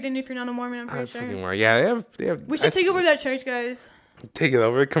can't even get in if you're not a Mormon. I'm pretty That's sure. fucking wild. Yeah, they have. We should take over that church, guys. Take it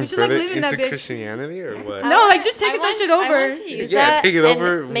over, should, convert like, it live in that into bitch. Christianity or what? No, like just take that shit I over. want to use Yeah, that take it and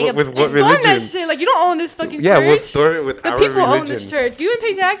over make a- with what Storm religion? that shit. Like you don't own this fucking Yeah, church. we'll store it with The our people religion. own this church. Do you even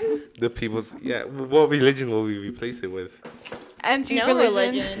pay taxes? The people's what religion will we replace it with? MG's No religion.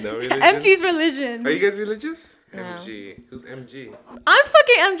 religion. No religion. MG's religion. Are you guys religious? No. MG. Who's MG? I'm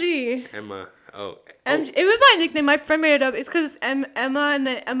fucking MG. Emma. Oh. MG. It was my nickname. My friend made it up. It's because it's Emma and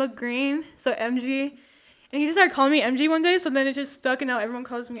then Emma Green. So MG. And he just started calling me MG one day. So then it just stuck. And now everyone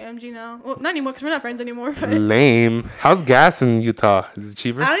calls me MG now. Well, not anymore because we're not friends anymore. But Lame. How's gas in Utah? Is it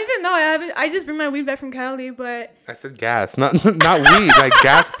cheaper? I don't even know. I just bring my weed back from Cali. But I said gas, not weed. Like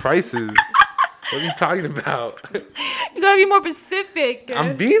gas prices. What are you talking about? you gotta be more specific.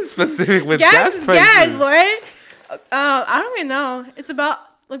 I'm being specific with gas gas is prices. gas, boy. I don't even know. It's about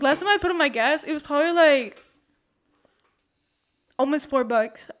like last time I put on my gas, it was probably like almost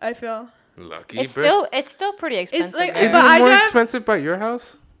 $4. I feel. Lucky, It's bro. still pretty expensive. like- there. Isn't but it I more drive- expensive by your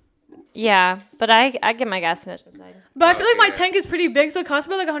house? Yeah, but I get my gas in inside. But I feel like my Okay. tank is pretty big, so it costs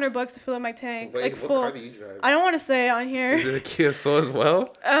me like $100 to fill up my tank, like full. do you drive? I don't want to say it on here. Is it a Kia Soul as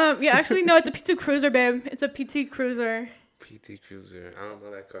well? Yeah, actually no, it's a P2 Cruiser, babe. It's a PT Cruiser. PT Cruiser. I don't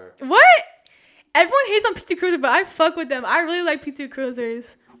know that car. What? Everyone hates on PT Cruiser, but I fuck with them. I really like PT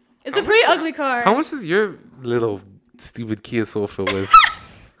Cruisers. It's a pretty ugly car. How much is your little stupid Kia Soul filled with?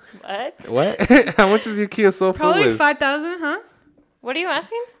 What? What? How much is your Kia Soul filled Probably with? 5,000, huh? What are you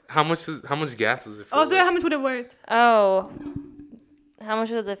asking? How much gas is it Oh, filled so with? how much would it worth? Oh, how much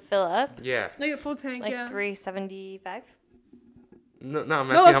does it fill up? Yeah. Like a full tank, Like yeah. 375. No, I'm No,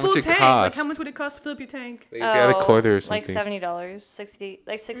 asking a how full much it tank. costs. Like how much would it cost to fill up your tank? Like if you had a quarter or Like something. $70, 60,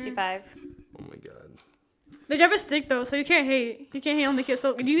 like 65. Oh my god. They drive a stick though, so you can't hate. You can't hate on the Kia.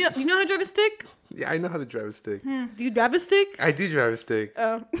 So do you know how to drive a stick? Yeah, I know how to drive a stick. Do you drive a stick? I do drive a stick.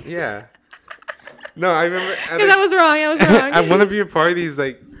 Oh, Yeah. No, I remember because I was wrong. I was wrong. at one of your parties,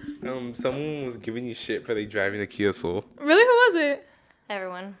 like, someone was giving you shit for like driving a Kia Soul. Really, who was it?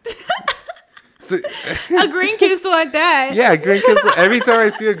 Everyone. So, A green Kia Soul like that. yeah, green Kia Soul. Every time I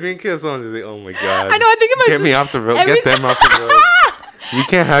see a green Kia Soul, I'm just like, oh my god. I know. I think of my Get me off the road. every Get them off the road. You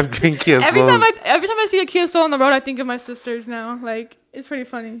can't have green Kia Every Souls. every time I see a Kia Soul on the road, I think of my sisters now. Like it's pretty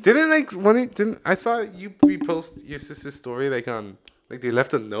funny. Didn't I saw you repost your sister's story like on like they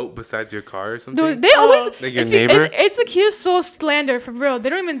left a note besides your car or something? Dude, they always Like your it's, neighbor? It's a Kia Soul slander for real. They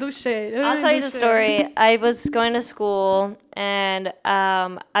don't even do shit. They don't I'll even tell you do the shit. story. I was going to school, and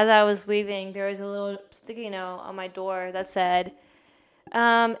as I was leaving, there was a little sticky note on my door that said,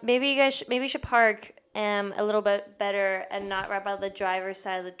 "Maybe you should park a little bit better and not right by the driver's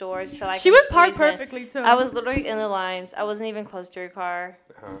side of the doors." So She would park perfectly too. I was literally in the lines. I wasn't even close to your car.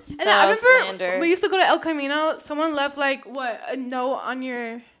 And So I remember slander. we used to go to El Camino. Someone left like a note on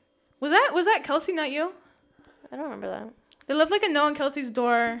your. Was that Kelsey, not you? I don't remember that. They left like a note on Kelsey's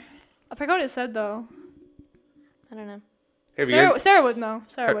door. I forgot what it said though. I don't know. Sarah would know.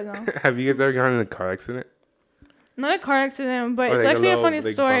 Sarah would know. Have you guys ever gotten in a car accident? Not a car accident, but Or, it's like, actually a little, funny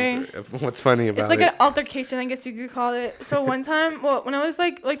like, story. bumper? What's funny about It's like it? an altercation, I guess you could call it. So one time, well, when I was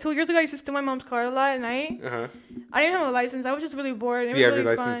like 2 years ago, I used to steal my mom's car a lot at night. Uh-huh. I didn't have a license. I was just really bored. It Do you was have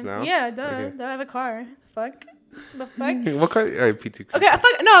your really license fun. now? Yeah, duh. Okay. Duh, I have a car. Fuck. The fuck? What car? PT. Okay,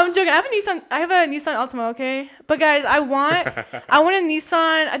 no, I'm joking. I have a Nissan Altima, okay? But guys, I want a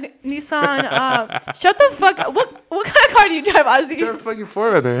Nissan. I think Nissan. Shut the fuck up. What kind of car do you drive, Ozzy? Drive a fucking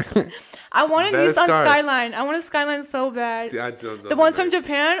Forerunner. I want a Best Nissan car. Skyline. I want a Skyline so bad. I don't know. The ones from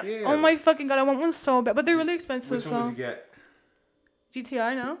Japan. Yeah. Oh my fucking god, I want one so bad, but they're really expensive. Which so one did you get?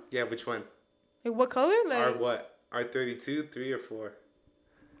 GTR, no? Yeah, which one? Like what color? Like R what? R32, 3 or 4?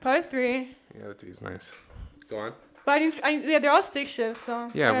 probably 3. Yeah, the 3 is nice. Go on. But yeah, they're all stick shifts, so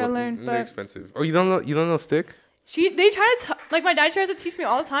Yeah, I gotta well, learn. they're But expensive. Oh, you don't know stick? they try to like my dad tries to teach me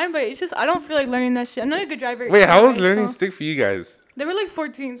all the time, but it's just I don't feel like learning that shit. I'm not a good driver. Wait, how was anyway, learning so- stick for you guys? They were like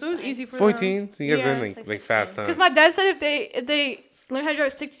 14, so it was easy for 14? So you guys Yeah. learn It's like like fast, huh? Because my dad said if they learn how to drive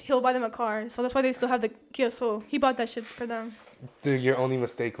a stick, he'll buy them a car. So that's why they still have the Kia Soul. He bought that shit for them. Dude, your only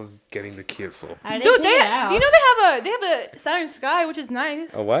mistake was getting the Kia Soul. Dude, do you know they have a Saturn Sky, which is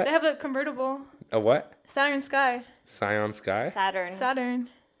nice. A what? They have a convertible A what? Saturn Sky. Scion Sky? Saturn. Saturn.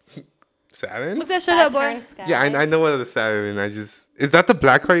 Saturn? Look that shit up, boy. Saturn Sky. Yeah, I know what the Saturn. Is that the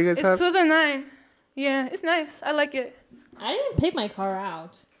black car you guys It's have? 2009. Yeah, it's nice. I like it. I didn't pick my car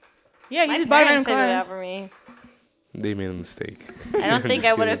out. Yeah, you My just buy a parents random picked it car. out for me. They made a mistake. I don't think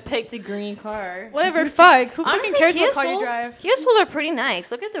just I would have kidding. picked a green car. Whatever, fuck. Who Honestly, fucking cares Kia what car you Souls- drive? Kia Souls are pretty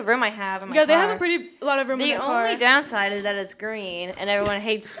nice. Look at the room I have in my Yeah, car. they have a lot of room in The the car. only downside is that it's green, and everyone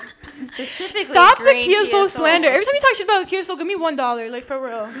hates specifically Stop the green Kia Soul Souls. slander. Every time you talk shit about a Kia Soul, give me $1, like for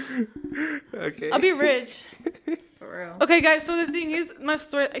real. Okay. I'll be rich. For real. Okay, guys. So the thing is, my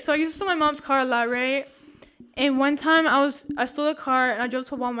story. So I used to steal my mom's car a lot, right? And one time I stole a car and I drove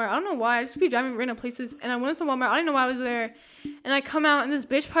to Walmart. I don't know why. I just be driving random places, and I went to Walmart. I didn't know why I was there. And I come out and this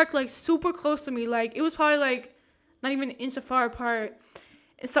bitch parked like super close to me. Like it was probably like not even an inch far apart.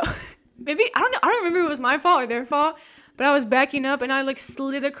 And so maybe I don't know. I don't remember if it was my fault or their fault. But I was backing up and I like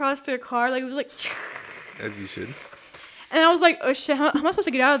slid across their car. Like it was like. As you should. And I was like, oh shit, how am I supposed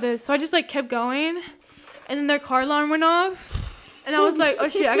to get out of this? So I just like kept going. And then their car alarm went off. And I was like, oh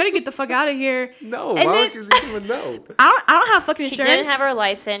shit, I gotta get the fuck out of here. No, And why then- would you leave him a note? I don't have fucking She insurance. didn't have her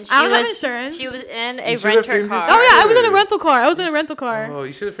license. She I don't have was, insurance. She was in a You should've renter framed car. your Oh yeah, I was in a sister. rental car. I was in a rental car. Oh,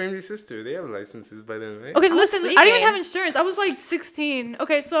 you should have framed your sister. They have licenses by then, right? Okay, I was listen, I didn't even sleeping. have insurance. I was like 16.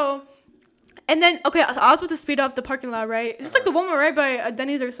 Okay, so, and then, okay, so I was about to speed up the parking lot, right? It's just like the one right by a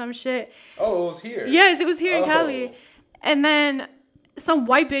Denny's or some shit. Oh, it was here. Yes, it was here in Oh. Cali. And then some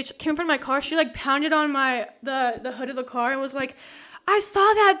white bitch came in front of my car. She like pounded on the hood of the car and was like, I saw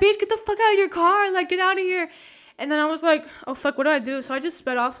that bitch. Get the fuck out of your car. Like, get out of here. And then I was like, oh, fuck, what do I do? So I just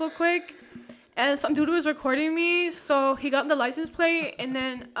sped off real quick. And some dude was recording me. So he got the license plate. And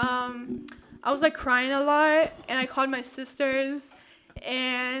then I was, like, crying a lot. And I called my sisters.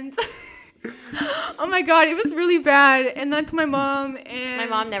 And... oh, my God. It was really bad. And then to my mom. And My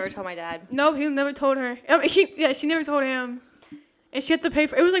mom never told my dad. No, he never told her. She never told him. And she had to pay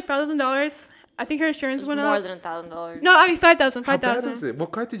for it. Was like $5,000. I think her insurance went More up. than $1,000. No, I mean 5,000. How bad 5,000. was it?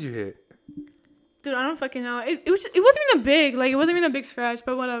 What car did you hit? Dude, I don't fucking know. It wasn't even a big, like, it wasn't even a big scratch,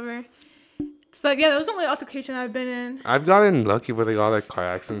 but whatever. It's like, yeah, that was the only altercation I've been in. I've gotten lucky with like all the car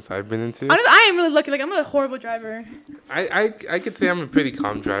accidents I've been into. I am really lucky. Like, I'm a horrible driver. I could say I'm a pretty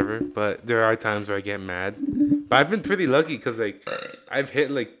calm driver, but there are times where I get mad. But I've been pretty lucky because like I've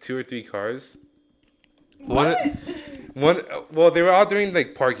hit like 2 or 3 cars. Well, they were all doing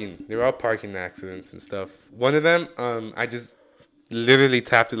like parking. They were all parking accidents and stuff. One of them, I just literally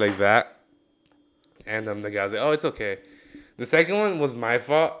tapped it like that, and the guy was like, "Oh, it's okay." The second one was my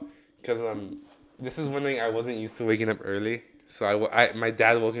fault because this is one thing I wasn't used to waking up early. So my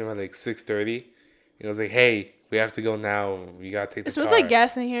dad woke me up at like 6:30. He was like, "Hey, we have to go now. You gotta take the It smells car." like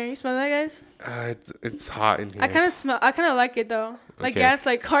gas in here. You smell that, guys? It's hot in here. I kind of like it though. Like Okay. gas,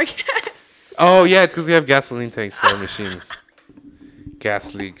 like car gas. Oh yeah, it's because we have gasoline tanks for our machines.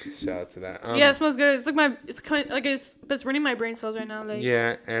 Gas leak. Shout out to that. Yeah, it smells good. It's like it's running my brain cells right now. Like,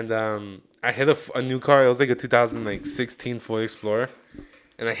 Yeah, and I hit a new car. It was like a 2016 Ford Explorer,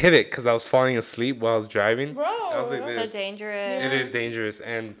 and I hit it because I was falling asleep while I was driving. bro. I was like, So this. dangerous. It is dangerous,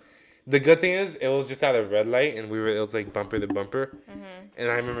 and the good thing is it was just at a red light, and it was like bumper to bumper. And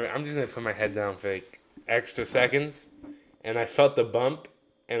I remember I'm just gonna put my head down for like extra seconds, and I felt the bump,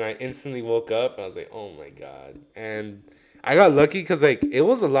 and I instantly woke up. I was like, oh my god, and I got lucky because like it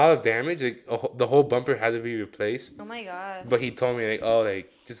was a lot of damage. Like the whole bumper had to be replaced. Oh my god. But he told me like, oh,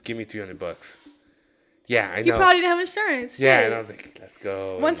 like just give me $300. Yeah, I know. You probably didn't have insurance. Yeah, Shit. and I was like, let's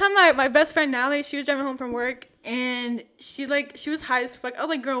go. One time, my best friend Natalie, she was driving home from work, and she was high as fuck. I was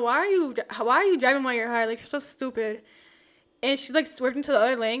like, girl, why are you driving while you're high? Like, you're so stupid. And she like swerved into the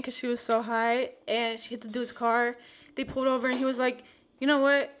other lane because she was so high, and she hit the dude's car. They pulled over, and he was like, you know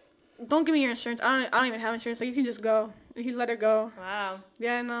what? Don't give me your insurance. I don't even have insurance, so you can just go. And he let her go. Wow.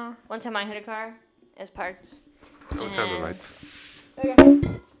 Yeah, I know. One time I hit a car. It was parked. Don't turn the and- lights.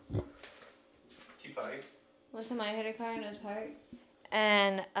 Okay. Keep fighting. One time I hit a car in his park,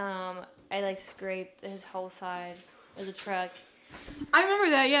 and I like scraped his whole side of the truck. I remember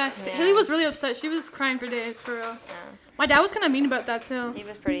that. Yeah, Yeah. Haley was really upset. She was crying for days, for real. Yeah. My dad was kind of mean about that too. He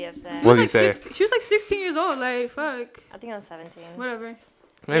was pretty upset. What did he Like say? She was like 16 years old. Like, fuck. I think I was 17. Whatever.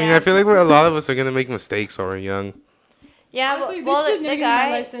 I mean, Yeah. I feel like a lot of us are gonna make mistakes when we're young. Yeah, Honestly, well, they should the never give me my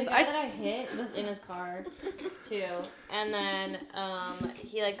guy, license. the guy that I hit was in his car, too. And then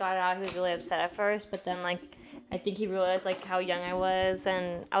he like got out. He was really upset at first, but then like I think he realized like how young I was,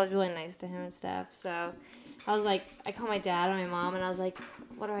 and I was really nice to him and stuff. So I was like, I called my dad and my mom, and I was like,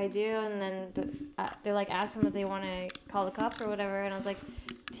 what do I do? And then they're like, ask him if they want to call the cops or whatever. And I was like,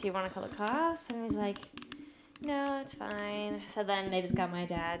 do you want to call the cops? And he's like, no, it's fine. So then they just got my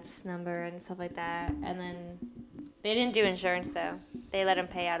dad's number and stuff like that. And then they didn't do insurance though. They let him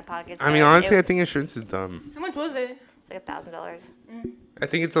pay out of pocket. So I mean, honestly, I it think insurance is dumb. How much was it? was like $1,000. I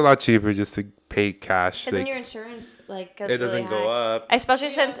think it's a lot cheaper just to pay cash. Because then Like, your insurance like goes it doesn't really go high. up. Especially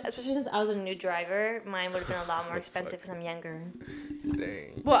since I was a new driver, mine would have been a lot more expensive because I'm younger.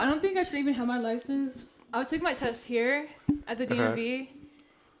 Dang. Well, I don't think I should even have my license. I would take my test here at the DMV,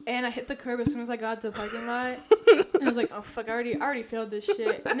 and I hit the curb as soon as I got to the parking lot. And I was like, oh fuck, I already failed this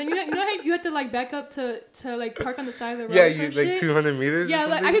shit. And then you know how you have to like back up to like park on the side of the road. Yeah, or some you shit? like 200 meters. Yeah, or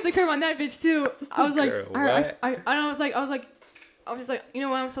like I something? hit the curb on that bitch too. I was like, Girl, I was just like, you know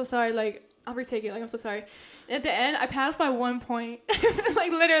what? I'm so sorry. Like, I'll retake it. Like, I'm so sorry. And at the end, I passed by 1 point.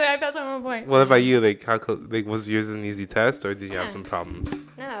 Like literally, I passed by 1 point. What about you? Like, was yours an easy test, or did you have Yeah. some problems?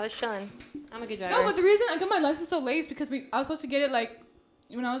 No, I was chilling. I'm a good driver. No, but the reason I got my license so late is because I was supposed to get it like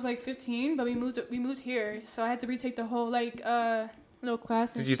when I was like 15, but we moved here, so I had to retake the whole like little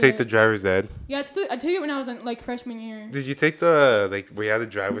class. And Did you take the shit. driver's ed? Yeah, I took it when I was in like freshman year. Did you take the like where you had to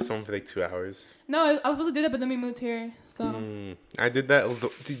drive with someone for like 2 hours? No, I was supposed to do that, but then we moved here, so. I did that. It was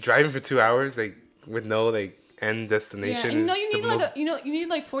driving for 2 hours like with no like end Yeah, destination. and you know is you the need most- like you need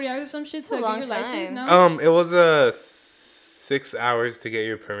like 40 hours or some shit a to like, long get your license. time. No. It was 6 hours to get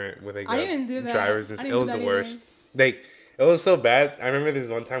your permit with like I didn't even do that. driver's. I It didn't do was that the either. worst. Like it was so bad. I remember this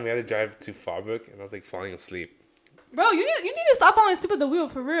one time we had to drive to Fallbrook and I was like falling asleep. Bro, you need to stop falling asleep at the wheel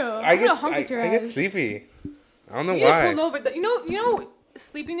for real. I I'm gonna honk at your get ass. sleepy. I don't know You why. need to pull over. You know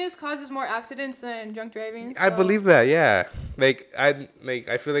sleepiness causes more accidents than drunk driving. I so- believe that. Yeah.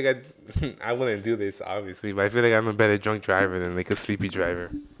 I feel like I wouldn't do this obviously, but I feel like I'm a better drunk driver than like a sleepy driver.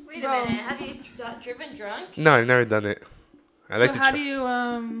 Wait Bro. a minute. Have you driven drunk? No, I've never done it. I like So to. how try. do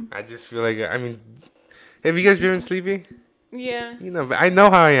you I just feel like have you guys driven sleepy? Yeah. You know, but I know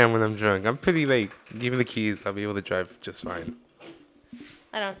how I am when I'm drunk. I'm pretty like, give me the keys, I'll be able to drive just fine.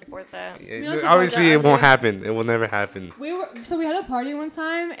 I don't support that. don't support Obviously, that it won't either. happen. It will never happen. We had a party one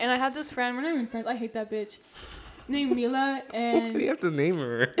time, and I had this friend. We're not even friends. I hate that bitch. Named Mila, Why do you and have to name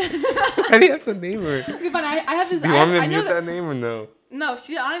her? Why do you have to name her? okay, but I have this. Do you want me I to know mute that name or no? No, I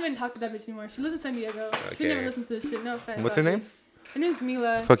don't even talk to that bitch anymore. She lives in San Diego. She never Okay. listens to this shit. No offense. What's her Ozzy. name? Her name's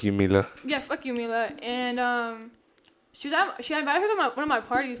Mila. Fuck you, Mila. Yeah, fuck you, Mila. And she invited her to one of my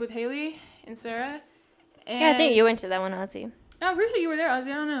parties with Haley and Sarah. And Yeah, I think you went to that one, Ozzy. I'm pretty sure you were there, Ozzy.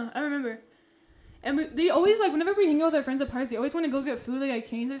 I don't know. I don't remember. And they always, like, whenever we hang out with our friends at parties, they always want to go get food, like, at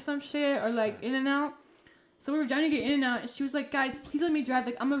Cane's or some shit, or, like, In-N-Out. So we were trying to get In-N-Out, and she was like, guys, please let me drive.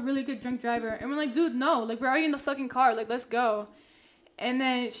 Like, I'm a really good drunk driver. And we're like, dude, no. Like, we're already in the fucking car. Like, let's go. And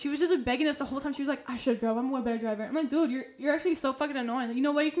then she was just, like, begging us the whole time. She was like, I should have drove. I'm a way better driver. I'm like, dude, you're actually so fucking annoying. Like, you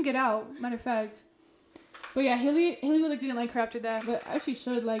know what? You can get out, matter of fact. But, yeah, Haley was, like, didn't like her after that. But I actually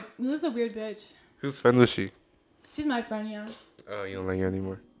should. Like, Mila's a weird bitch. Whose friend was she? She's my friend, yeah. Oh, you don't like her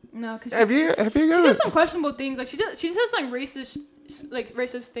anymore. No, because Have you she got does some questionable things. Like she just says like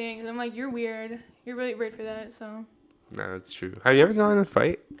racist things. And I'm like, you're weird. You're really weird for that. So, Nah, that's true. Have you ever gone in a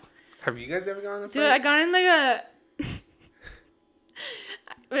fight? Have you guys ever gone in a fight? dude, I got in like a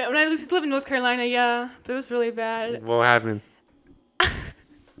when I used to live in North Carolina, yeah, but it was really bad. What happened?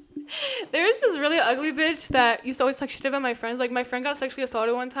 There was this really ugly bitch that used to always talk shit about my friends. Like my friend got sexually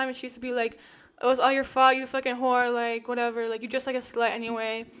assaulted one time, and she used to be like, "It was all your fault, you fucking whore. Like whatever. Like you just like a slut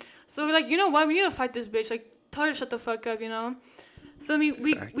anyway." So we're like, you know what? We need to fight this bitch. Like tell her to shut the fuck up, you know. So we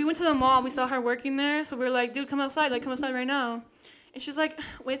went to the mall. We saw her working there. So we were like, dude, come outside. Like come outside right now. And she's like,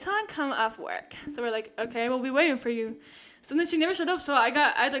 wait till I come off work. So we're like, okay, we'll be waiting for you. So then she never showed up. So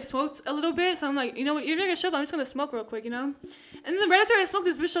I like smoked a little bit. So I'm like, you know what? You're not gonna show up. I'm just gonna smoke real quick, you know. And then right after I smoked,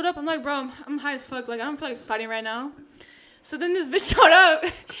 this bitch showed up. I'm like, bro, I'm high as fuck. Like I don't feel like fighting right now. So then this bitch showed up,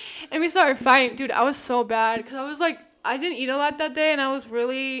 and we started fighting. Dude, I was so bad because I was like, I didn't eat a lot that day, and I was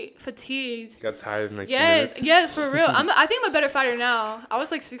really fatigued. Got tired in like 2 Yes, minutes? yes, for real. I think I'm a better fighter now. I was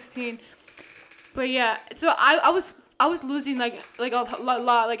like 16, but yeah. So I was losing like a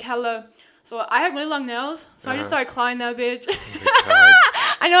lot, like hella. So I had really long nails, so I just started clawing that bitch. Oh my God.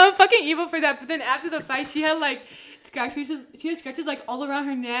 I know I'm fucking evil for that, but then after the fight, she had like scratches. She had scratches like all around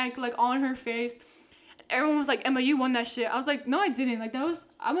her neck, like all on her face. Everyone was like, Emma, you won that shit. I was like, no, I didn't. Like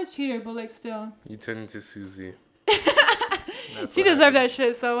I'm a cheater, but like still. You turned into Susie. She deserved that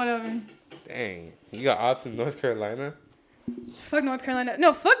shit, so whatever. Dang. You got ops in North Carolina? Fuck North Carolina.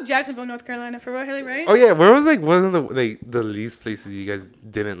 No, fuck Jacksonville, North Carolina. For real, Haley, right? Oh yeah, where was like one of the least places you guys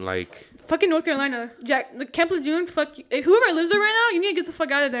didn't like? Fucking North Carolina. Camp Lejeune, fuck you. Whoever lives there right now, you need to get the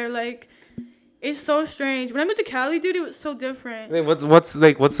fuck out of there. Like, it's so strange. When I moved to Cali, dude, it was so different.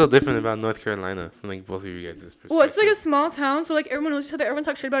 Like, what's so different about North Carolina from like both of you guys' perspective? Well, it's like a small town, so like everyone knows each other. Everyone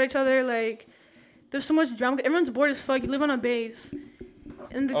talks shit about each other. Like, there's so much drama. Everyone's bored as fuck. You live on a base.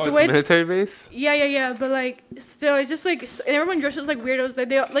 And the it's way a military base? Yeah, but like still, it's just like, and everyone dresses like weirdos. Like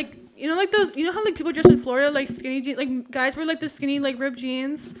they like, you know, like those, you know how like people dress in Florida, like skinny jeans, like guys wear like the skinny like ripped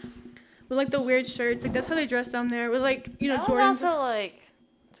jeans with like the weird shirts. Like that's how they dress down there with like, you know, That Jordans. was also like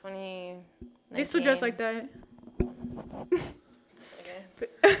 20. They still dress like that.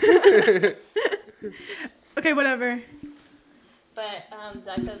 Okay. Okay, whatever. But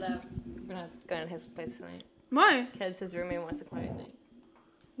Zach said that we're not going to his place tonight Why? because his roommate wants a quiet night.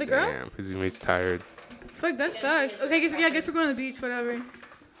 The girl? Damn, his roommate's tired. Fuck, that sucks. Okay, I guess we're going to the beach. Whatever.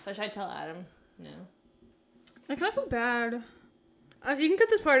 So should I tell Adam? No. I kind of feel bad. Also, you can cut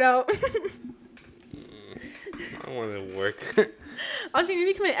this part out. I don't want to work. Also, you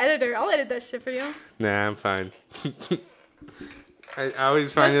need to become an editor. I'll edit that shit for you. Nah, I'm fine. I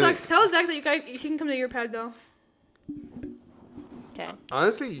always That find it. sucks. Tell Zach that he can come to your pad though. Okay.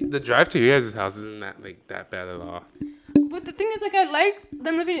 Honestly, the drive to your guys' house isn't that bad at all. But the thing is, like, I like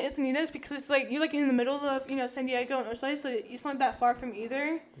them living in Encinitas because it's like you're like in the middle of, you know, San Diego and Oceanside, so it's not that far from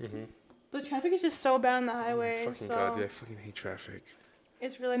either. Mhm. But traffic is just so bad on the highway, Fucking so god, dude, I fucking hate traffic.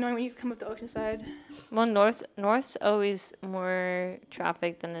 it's really annoying when you come up to Oceanside. Well, north's always more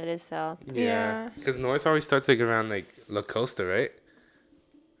traffic than it is south. Yeah. Because north always starts like around like La Costa, right?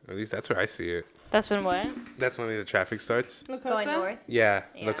 At least that's where I see it. That's when what? That's when the traffic starts. La Costa? Yeah,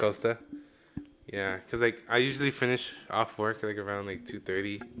 La Yeah. Costa. Yeah, because like I usually finish off work like around like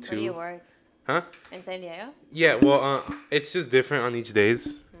 2:30. Where do you work? Huh? In San Diego? Yeah, well, it's just different on each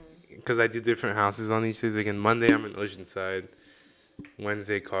days. Because I do different houses on each days. Like, Monday, I'm in Oceanside.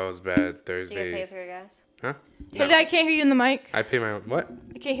 Wednesday, Carlsbad. Do you Thursday. get paid for your gas? Huh? Haley, I can't hear you in the mic. I pay my... What?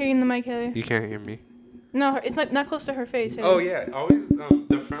 I can't hear you in the mic, Haley. You can't hear me. No, it's not close to her face. Haley. Oh, yeah. Always,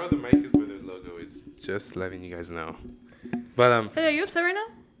 the front of the mic is where the logo is. Just letting you guys know. But, Haley, are you upset right now?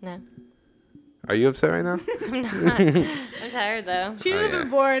 No. are you upset right now? I'm not. I'm tired, though. She's Oh, a yeah. bit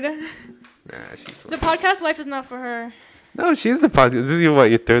bored. Nah, she's... The podcast life is not for her. No, she's the podcast. This is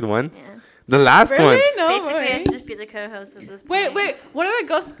your third one? Yeah. The last Really? one. No Basically, I way. should just be the co-host of this point. Wait. What other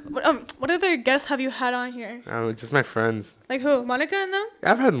ghosts? What other guests have you had on here? I don't know, just my friends. Like who? Monica and them?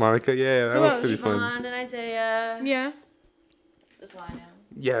 I've had Monica. Yeah, that Who was else? pretty fun. Yvonne and Isaiah. Yeah. That's all I know.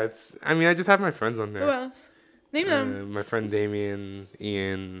 Yeah, I just have my friends on Who there. else? Name them. My friend Damien,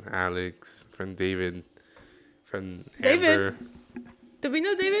 Ian, Alex, friend David, friend David? Amber. Did we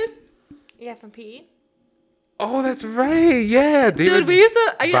know David? Yeah, from PE. Oh, that's right. Yeah, David. Dude, we used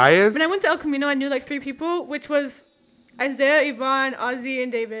to. Bias? When I went to El Camino, I knew like 3 people, which was Isaiah, Yvonne, Ozzy,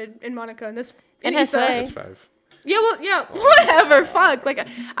 and David, and Monica. And this. And Issa. Jose. That's 5. Yeah, well, yeah, whatever. Fuck. Like,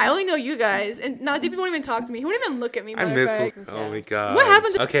 I only know you guys, and now David won't even talk to me. He won't even look at me. I matter of miss fact. those. Oh my god. What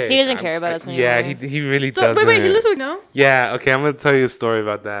happened to- Okay. He doesn't care about us Yeah, anymore. he really So, doesn't. wait, he lives with no? Yeah, okay, I'm gonna tell you a story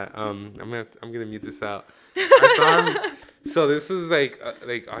about that. I'm gonna mute this out. I saw him. So this is like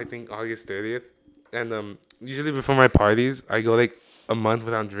I think August 30th, and usually before my parties I go like a month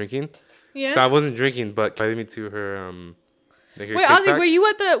without drinking. Yeah. So I wasn't drinking, but invited me to her like her Wait, Ozzy, kickback. were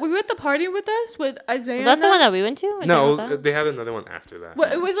you at the party with us with Isaiah? Was that and the one them? that we went to? Or No, something like they had another one after that.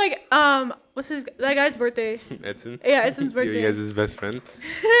 Well, it was like what's that guy's birthday? Edson. Yeah, Edson's You birthday. guys his best friend.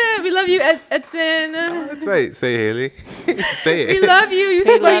 We love you, Edson. Oh, that's right. Say Haley. Say We it. love you, you We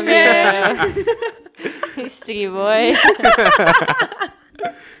sweet love man. you. You sticky boy.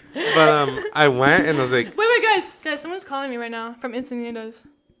 But I went and I was like, Wait, guys, someone's calling me right now from Encinitas.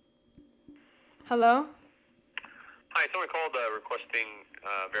 Hello. Hi, someone called requesting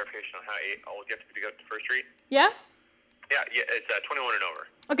verification on how old you have to be to go to First Street. Yeah. Yeah, it's 21 and over.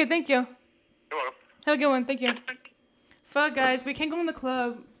 Okay, thank you. You're welcome. Have a good one. Thank you. Fuck, guys, we can't go in the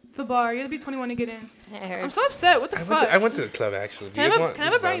club, the bar. You have to be 21 to get in. I I'm heard. so upset. What the fuck? I went to the club actually. Do Can I you guys have want can I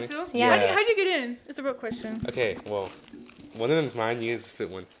have this a brownie brownie? too? Yeah. How'd you get in? It's a real question. Okay, well, one of them's mine. You guys split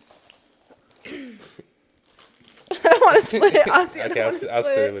one. I don't want to split it. Honestly, Okay, I'll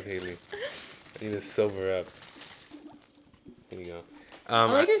split it with Haley. I need to sober up. Here you go. I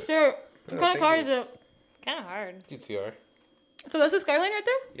like your shirt. What kind of car thank is it? Kind of hard. GTR. So that's the Skyline right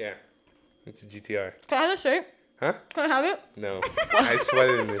there? Yeah, it's a GTR. Can I have the shirt? Huh? Can I have it? No, I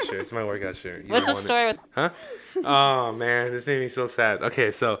sweated in this shirt. It's my workout shirt. You What's the don't want it. story with? Huh? Oh man, this made me so sad.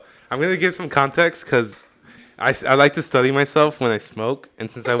 Okay, so I'm gonna give some context because I like to study myself when I smoke, and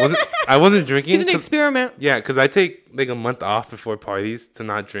since I wasn't drinking. It's an experiment. Yeah, because I take like a month off before parties to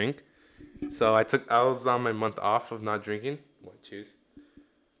not drink. So I was on my month off of not drinking. What? Cheers.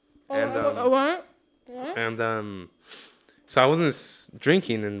 And What? so I wasn't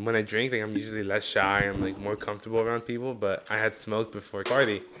drinking, and when I drink, like I'm usually less shy. I'm like more comfortable around people. But I had smoked before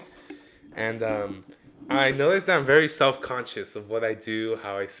party, and I noticed that I'm very self-conscious of what I do,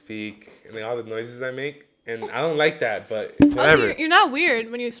 how I speak, and like all the noises I make. And I don't like that, but it's whatever. You're not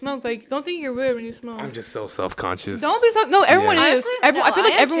weird when you smoke. Like, don't think you're weird when you smoke. I'm just so self-conscious. Don't be so. No, everyone Yeah. is. Honestly, I feel like I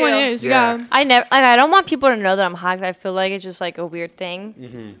am everyone too. is. Yeah. Yeah. I never like. I don't want people to know that I'm high 'cause I feel like it's just like a weird thing.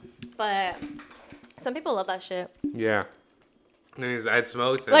 Mm-hmm. But some people love that shit. Yeah. Anyways, I had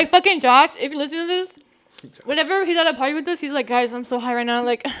smoked. and- Like fucking Josh, if you listen to this, whenever he's at a party with us, he's like, guys, I'm so high right now.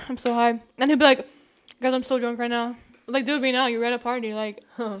 Like, I'm so high. And he'll be like, guys, I'm so drunk right now. Like, dude, we know you're at a party. Like,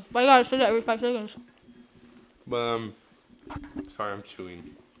 but I gotta say that every 5 seconds. But sorry, I'm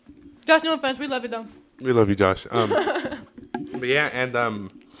chewing. Josh, no offense, we love it though. We love you, Josh. But yeah, and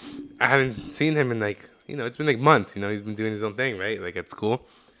I haven't seen him in like it's been like months. He's been doing his own thing, right? Like at school.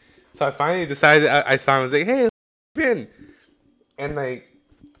 So I finally decided. I saw him. I was like, hey, in, and like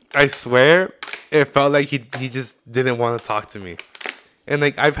I swear, it felt like he just didn't want to talk to me. And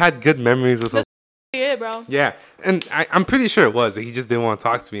like I've had good memories with him. Yeah, bro. Yeah, and I'm pretty sure it was. Like, he just didn't want to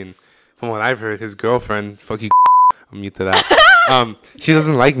talk to me. And from what I've heard, his girlfriend, fuck you, I'm mute to that. She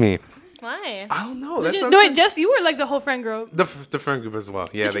doesn't like me. Why? I don't know. Did That's you, no, wait, Jess, you were like the whole friend group. the friend group as well.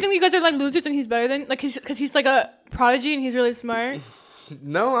 Yeah. Did you Like, think you guys are like losers and he's better than like because he's like a prodigy and he's really smart?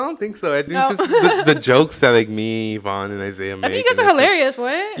 no, I don't think so. I think No. just the jokes that like me, Yvonne, and Isaiah make. I think you guys and are it's, like- hilarious.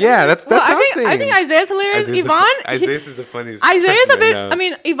 What? Yeah, that's Well, what I'm I think saying. Isaiah's hilarious. Isaiah's Yvonne. Isaiah's is the funniest. Isaiah's a person I bit. know. I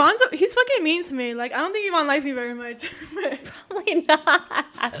mean, he's fucking mean to me. Like, I don't think Yvonne likes me very much. Probably not.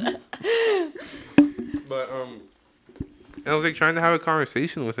 But And I was like trying to have a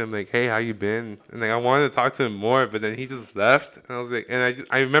conversation with him, like, "Hey, how you been?" And like I wanted to talk to him more, but then he just left. And I was like, and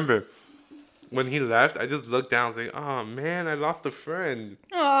I remember when he left, I just looked down. I was like, "Oh man, I lost a friend."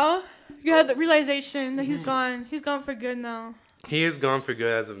 Aw. You had the realization that he's gone. He's gone for good now. He is gone for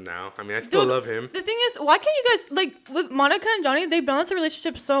good as of now. I mean, I still Dude, love him. The thing is, why can't you guys like with Monica and Johnny? They balance the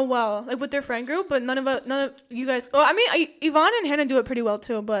relationship so well, like with their friend group. But none of you guys. Well, I mean, Yvonne and Hannah do it pretty well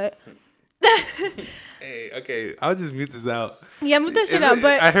too. But Hey, okay, I'll just mute this out. yeah, move that shit Is out. it-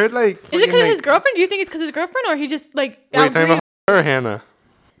 But I heard like. is it fucking, because of like, his girlfriend? Do you think it's because his girlfriend, or he just like Wait, talking outgrew? about her or Hannah?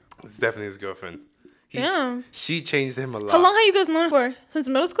 It's definitely his girlfriend. Yeah. She changed him a lot. How long have you guys known for? Since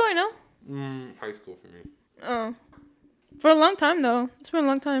middle school, I know. High school for me. Oh, for a long time though. It's been a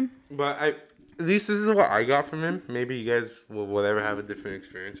long time. But at least this is what I got from him. Maybe you guys will whatever have a different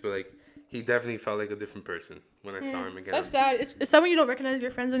experience, but like he definitely felt like a different person when I saw him again. That's sad. It's sad when you don't recognize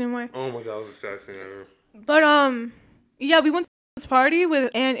your friends anymore. Oh my god, it was the saddest thing ever. But yeah, we went to this party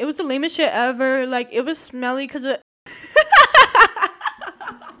and it was the lamest shit ever. Like it was smelly because it.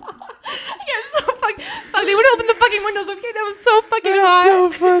 Yeah, I'm so fuck. They would open the fucking windows. Okay, that was so fucking hot. So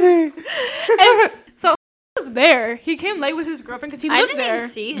funny. And so was there. He came late with his girlfriend because he I lives didn't there. even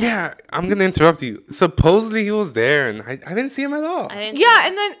see him. Yeah, I'm gonna interrupt you. Supposedly he was there, and I didn't see him at all. I didn't see Yeah,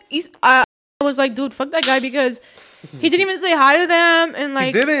 him. and then I was like, dude, fuck that guy because he didn't even say hi to them and like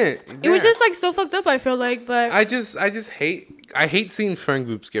he didn't. it was Yeah. just like so fucked up. I feel like, but I just hate seeing friend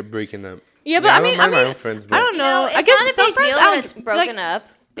groups get breaking up. yeah, but Yeah, I don't mean, mind my own friends, but I don't You know. know, I it's guess not a some big friends deal when it's broken up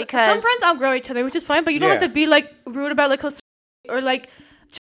some because friends outgrow each other, which is fine. But you don't have Yeah. to be like rude about like how or like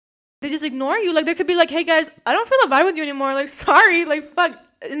they just ignore you. Like they could be like, hey guys, I don't feel a vibe with you anymore. Like sorry, like fuck,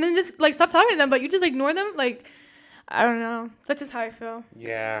 and then just like stop talking to them. But you just ignore them. Like I don't know. That's just how I feel.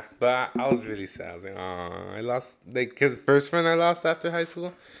 Yeah, but I was really sad. I was like, oh, I lost, like, cause first friend I lost after high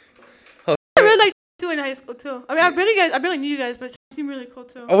school. I really like too in high school too. I mean, I really knew you guys, but you seem really cool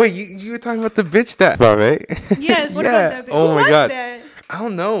too. Oh wait, you were talking about the bitch that, right? Yes, what yeah. about that? Bitch? Oh Who my was god, that? I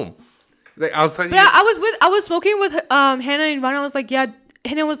don't know. Like I was telling But you. I was smoking with Hannah and Ivana. I was like, yeah.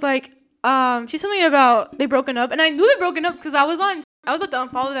 Hannah was like, she told me about they broken up, and I knew they broken up because I was about to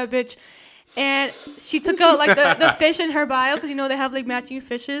unfollow that bitch, and she took out like the fish in her bio because you know they have like matching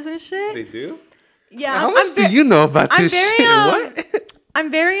fishes and shit. They do. Yeah. How much do you know about I'm this very, shit? What? I'm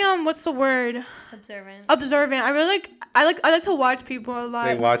very what's the word? observant. Observant. I really like to watch people a lot.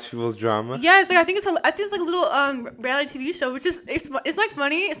 They watch people's drama. Yeah, it's like I think it's like a little reality TV show, which is it's like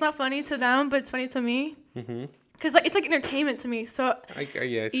funny. It's not funny to them, but it's funny to me. Cause like it's like entertainment to me. So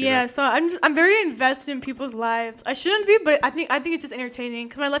Yeah, I see yeah, that. so I'm very invested in people's lives. I shouldn't be, but I think it's just entertaining.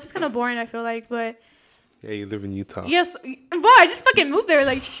 Cause my life is kind of boring. I feel like, but Yeah, you live in Utah. yes, boy, I just fucking moved there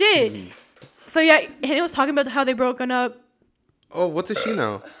like shit. So yeah, Hannah was talking about how they broken up. Oh, what does she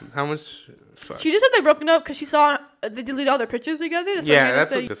know? How much? Fuck. She just said they broken up because she saw they deleted all their pictures together. That's what Yeah, Hannah that's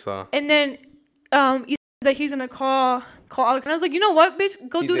said. what I saw. And then he said that he's gonna call Alex, and I was like, you know what, bitch,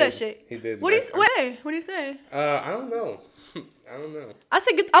 go He do did. that shit. He did. What do you say? I don't know. I don't know. I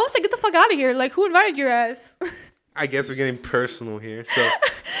would say get the fuck out of here. Like, who invited your ass? I guess we're getting personal here. So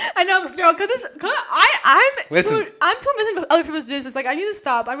I know, girl, Listen. I'm too busy with other people's business. Like, I need to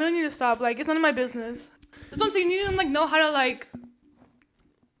stop. I really need to stop. Like, it's none of my business. That's what I'm saying. You need to like know how to like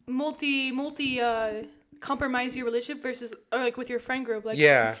multi compromise your relationship versus or like with your friend group. Like,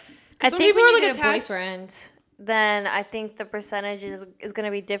 yeah, I some think people when are, you like, get a attached. boyfriend, then I think the percentage is going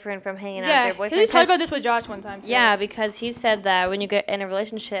to be different from hanging out yeah. with their He boyfriend. talked 'cause- about this with Josh one time. Too. Yeah, because he said that when you get in a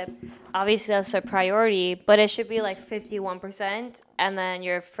relationship, obviously that's a priority, but it should be like 51%, and then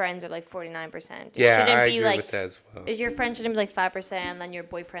your friends are like 49%. It yeah, shouldn't I be agree like with that as well. your friend shouldn't be like 5%, and then your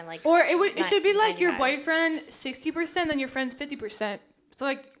boyfriend like. Or it should be like your 99. boyfriend 60%, then your friends 50%. So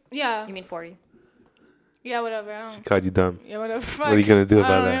like yeah, You mean 40? yeah, whatever. I don't. God, you dumb. Yeah, whatever. What are you gonna do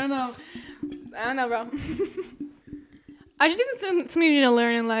about I that? don't know, bro. I just think it's something you need to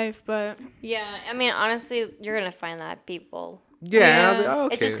learn in life, but Yeah, I mean honestly, you're gonna find that people. Yeah, and I was like, Yeah. oh,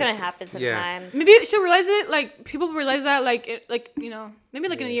 okay. It's just gonna that's- happen yeah. sometimes. maybe she'll realize it. Like people will realize that, like you know, maybe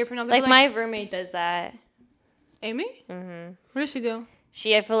like in a year from now. they'll Like be my roommate does that. Amy. What does she do?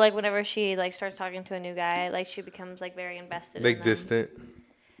 I feel like whenever she like starts talking to a new guy, like she becomes like very invested. Like in them. distant.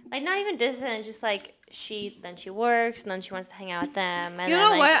 Like not even distant, just like she works and then she wants to hang out with them, and You then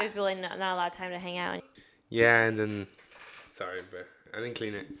know like what? there's really not a lot of time to hang out. Yeah, and then sorry, but I didn't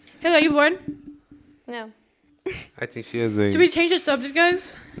clean it. Hey, are you bored? No. I think she has a. Should we change the subject,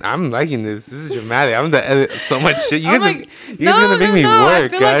 guys? I'm liking this. This is dramatic. I'm gonna edit so much shit. You Oh guys, my- you guys gonna make me I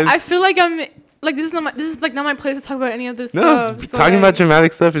work, feel guys. like I feel like I'm like this is like not my place to talk about any of this no, stuff. So, talking like, about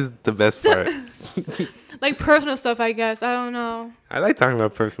dramatic stuff is the best part. like personal stuff, I guess. I don't know. I like talking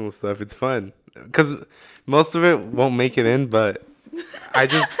about personal stuff. It's fun. because most of it won't make it in. But I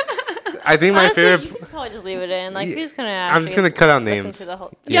think my Honestly, favorite. you could probably just leave it in. Like, Yeah, who's gonna? I'm just actually gonna cut out listen names. To the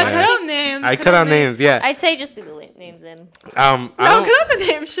whole, Yeah, Yeah. cut out names. I cut out names. Yeah. I'd say just leave the names in. I No, don't. cut out the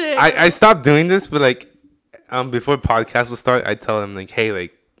name shit. I stopped doing this, but like, before podcasts will start, I tell them like, hey,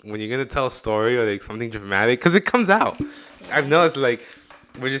 like, when you're gonna tell a story or like something dramatic, because it comes out. I've noticed like,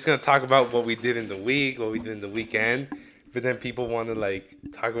 we're just gonna talk about what we did in the week, what we did in the weekend, but then people want to like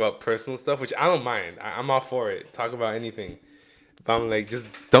talk about personal stuff, which I don't mind. I'm all for it. Talk about anything, but I'm like, just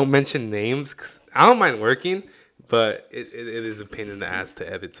don't mention names. 'Cause I don't mind working, but it is a pain in the ass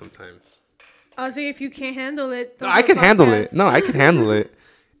to edit sometimes. Ozzy, if you can't handle it, No, don't I do a can handle it. podcast. No, I can handle it.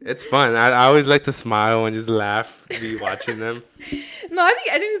 It's fun. I always like to smile and just laugh, be watching them. No, I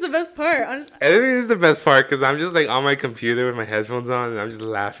think editing is the best part. Honestly. Editing is the best part because I'm just like on my computer with my headphones on and I'm just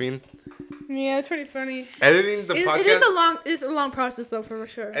laughing. Yeah, it's pretty funny. Editing the podcast. It's a long process though, for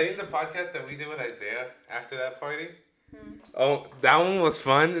sure. Editing the podcast that we did with Isaiah after that party. Oh, that one was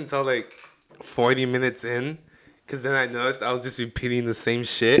fun until like 40 minutes in, because then I noticed I was just repeating the same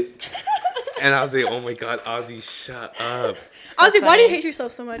shit, and I was like, "Oh my god, Ozzy, shut up." Ozzy, why do you funny. hate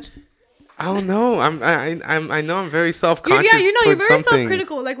yourself so much? I don't know. I know I'm very self-conscious. You're towards very some things.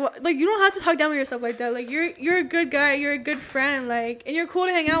 self-critical. Like you don't have to talk down on yourself like that. Like you're a good guy. You're a good friend. Like, and you're cool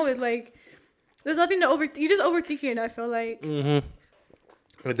to hang out with. Like, there's nothing to you're just overthinking it. I feel like.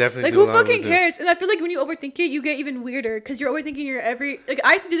 I definitely Like do a who lot fucking with it. cares? And I feel like when you overthink it, you get even weirder because you're overthinking your every. Like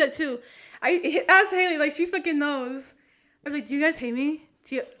I used to do that too. I asked Haley, like she fucking knows. I'm like, do you guys hate me?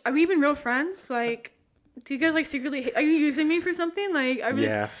 Are we even real friends? Like, do you guys like secretly? Are you using me for something? Like, I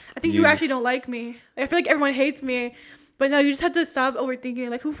think you actually don't like me. I feel like everyone hates me, but no, you just have to stop overthinking.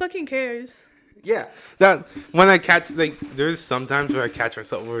 Like, who fucking cares? Yeah, that when I catch like, there's sometimes where I catch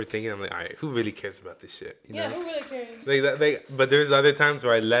myself overthinking. I'm like, all right, who really cares about this shit? You know? who really cares? Like that, like, but there's other times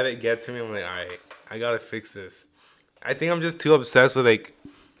where I let it get to me. I'm like, all right, I gotta fix this. I think I'm just too obsessed with like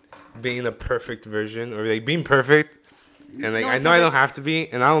being a perfect version or like being perfect, and like No I one's know I don't perfect. have to be,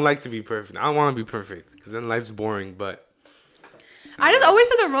 and I don't like to be perfect. I don't want to be perfect because then life's boring. But I just always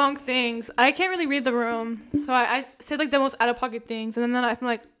say the wrong things. I can't really read the room, so I say like the most out of pocket things, and then I'm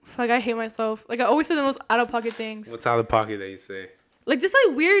like, fuck, I hate myself. Like I always say the most out of pocket things. what's out of pocket that you say? Like just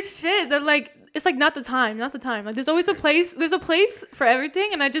like weird shit that like it's like not the time. Like there's always a place. There's a place for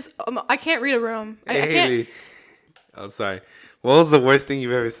everything, and I can't read a room. I can't. Haley. Oh, sorry. What was the worst thing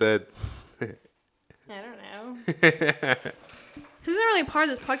you've ever said? I don't know. This isn't really part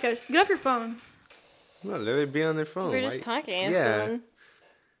of this podcast. Get off your phone. No, let it be on their phone. We're just Why- talking. Yeah. Someone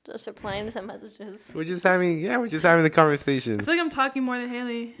just replying to some messages. We're just having the conversation. I feel like I'm talking more than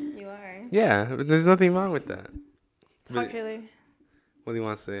Haley. You are. Yeah, but there's nothing wrong with that. Talk, But- Haley. What do you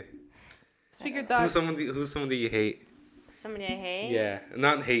want to say? Speak your Who's thoughts. someone that you hate? Somebody I hate. Yeah,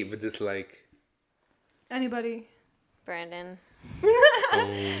 not hate, but dislike. Anybody. Brandon.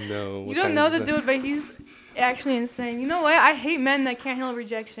 Oh no! You What don't kind know of the dis- dude, but he's actually insane. You know what? I hate men that can't handle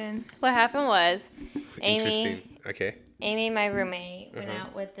rejection. What happened was, Interesting. Okay. Amy, my roommate, went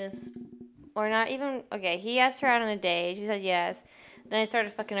out with this, or not even. Okay, he asked her out on a date. She said yes. Then they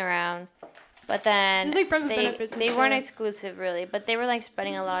started fucking around. But then She's like friends with they, benefits and they weren't shit. exclusive really, but they were like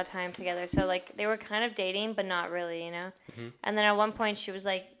spending a lot of time together. So like they were kind of dating, but not really, you know. And then at one point she was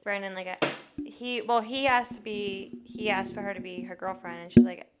like, Brandon, like he asked for her to be her girlfriend, and she's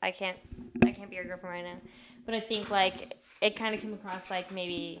like, I can't be your girlfriend right now. But I think like it kind of came across like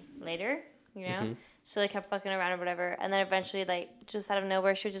maybe later, you know. So they kept fucking around or whatever, and then eventually like just out of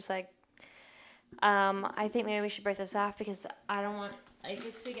nowhere she was just like, I think maybe we should break this off because I don't want like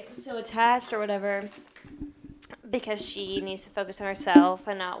it's to get so attached or whatever, because she needs to focus on herself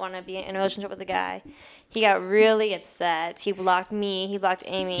and not want to be in a relationship with a guy. He got really upset. He blocked me. He blocked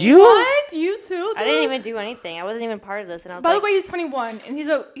Amy. What? You too? I didn't even do anything. I wasn't even part of this. And I was By the like, way, he's 21 and he's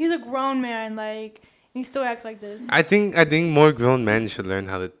a grown man. Like, and he still acts like this. I think more grown men should learn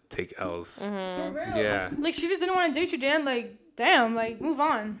how to take L's. Mm-hmm. For real. Yeah. Like she just didn't want to date you, Dan. Like, damn. Like, move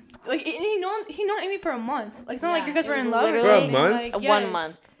on. Like, and he known Amy for a month. Like, it's not like you guys it were was in love or literally something. For a month? Like, 1 yes.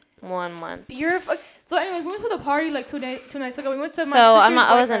 month. 1 month. You're so anyway, we went to the party like 2 nights ago. We went to my So, sister's I'm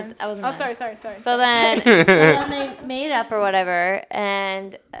not- I boyfriend's. wasn't Oh, there. sorry. So then they made up or whatever,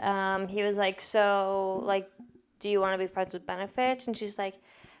 and he was like, so, like, do you want to be friends with benefits? And she's like,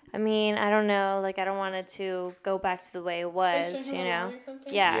 I mean, I don't know. Like, I don't want it to go back to the way it was, you know?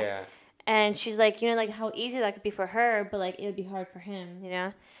 Yeah. Yeah. And she's like, you know, like, how easy that could be for her, but, like, it would be hard for him, you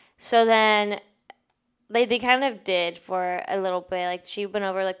know? So then, they kind of did for a little bit. Like she went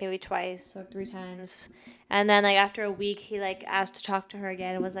over like maybe twice or 3 times. And then like after a week he like asked to talk to her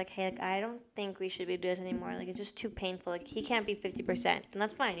again and was like, "Hey, like I don't think we should be doing this anymore. Like it's just too painful. Like he can't be 50%." And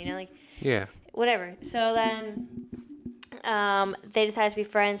that's fine, you know, like Yeah. whatever. So then they decided to be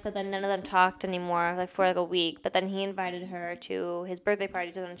friends, but then none of them talked anymore, like for like a week. But then he invited her to his birthday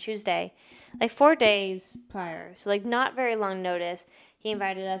party on Tuesday, like 4 days prior. So like not very long notice. He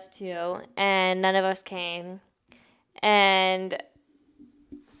invited us to, and none of us came. And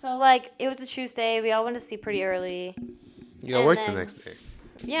so like it was a Tuesday. We all went to sleep pretty early. You got And work the then- next day.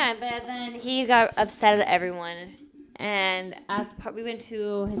 Yeah, but then he got upset at everyone. And we went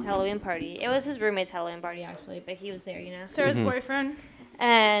to his Halloween party. It was his roommate's Halloween party, actually, but he was there, you know. Sarah's boyfriend.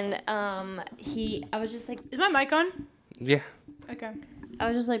 And I was just like, Is my mic on? Yeah. Okay.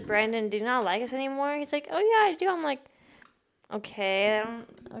 Brandon, do you not like us anymore? He's like, oh yeah, I do. I'm like, okay,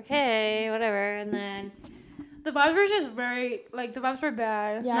 okay, whatever. And then The vibes were just very, like, the vibes were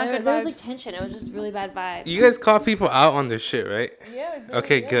bad. yeah, Not there, good there vibes. was like tension. It was just really bad vibes. You guys call people out on their shit, right? Yeah, we did.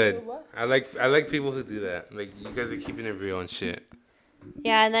 Okay, Yeah, good. what? I like people who do that. Like you guys are keeping it real and shit.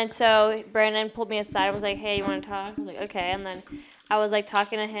 Yeah, and then so Brandon pulled me aside and was like, hey, you want to talk? I was like, okay. And then I was like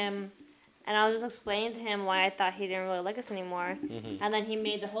talking to him, and I was just explaining to him why I thought he didn't really like us anymore. And then he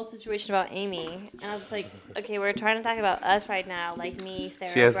made the whole situation about Amy, and I was like, okay, we're trying to talk about us right now, like me,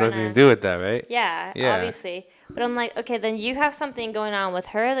 Sarah, She has Brenna. nothing to do with that, right? Yeah, Yeah. obviously. But I'm like, okay, then you have something going on with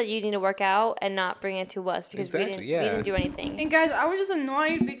her that you need to work out and not bring it to us because Exactly, we yeah. didn't do anything. And guys, I was just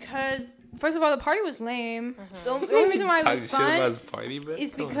annoyed because, first of all, the party was lame. The only reason why it Talking was shit about fun his party, bro.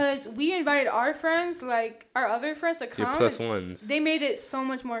 is Come on. because we invited our friends, like our other friends, to come. Your plus and ones. They made it so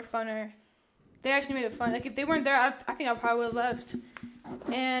much more funner. They actually made it fun. Like if they weren't there, I think I probably would have left.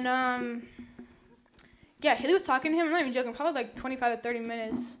 And yeah, Haley was talking to him. I'm not even joking. Probably like 25 to 30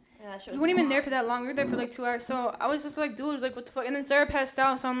 minutes. Yeah, that shit We was weren't even there for that long. We were there for like 2 hours. So I was just like, dude, like what the fuck? And then Sarah passed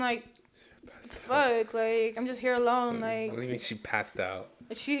out. So I'm like, what the fuck? Like I'm just here alone. Like What do you mean she passed out?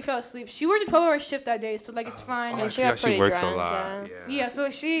 she fell asleep. She worked a 12-hour shift that day. So like it's fine. Oh, Yeah, I she got forgot she pretty works drunk, a lot. yeah. Yeah. Yeah, so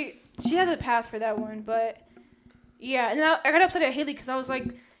she has a pass for that one, but yeah, and then I got upset at Haley because I was like,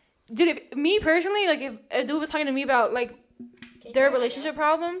 dude, if me personally, like if a dude was talking to me about like their relationship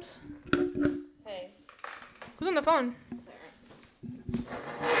problems, Hey, who's on the phone?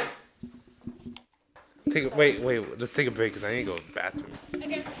 Wait. Let's take a break because I need to go to the bathroom.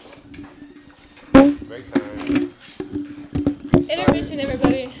 Okay. Break time. Intermission,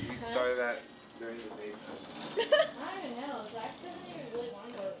 everybody. We started that during the daytime. I don't even know. Zach doesn't even really want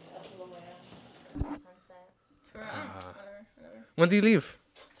to go up to the sunset. Whatever. When do you leave?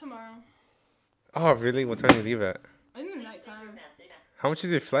 Tomorrow. Oh, really? What time do you leave at? In the nighttime. How much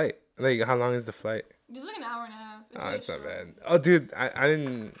is your flight? Like, how long is the flight? It's like an hour and a half. Oh, it's not bad. Oh, dude, I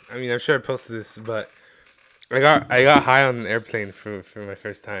didn't. I mean, I'm sure I posted this, but I got high on an airplane for my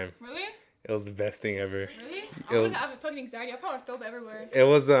first time. Really? It was the best thing ever. Really? It was- have a fucking anxiety. I'll probably throw up everywhere. It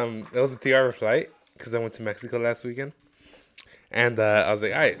was a 3-hour flight because I went to Mexico last weekend, and I was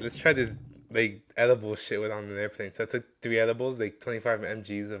like, all right, let's try this like edible shit with on an airplane. So I took 3 edibles, like 25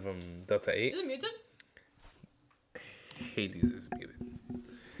 mg's of Delta 8. Is it muted? Hades is muted.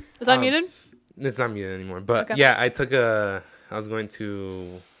 Is that Um, muted? It's not muted anymore. But Okay. yeah, I was going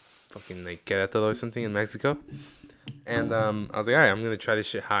to fucking like Querétaro or something in Mexico. And I was like, all right, I'm going to try this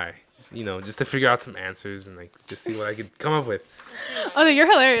shit high. Just, just to figure out some answers and like just see what I could come up with. Oh, you're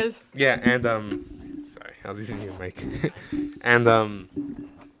hilarious. Yeah, and sorry, I was using your mic. And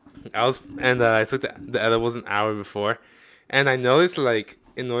I took the edibles an hour before. And I noticed like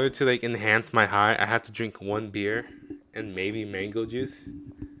in order to like enhance my high, I have to drink 1 beer and maybe mango juice.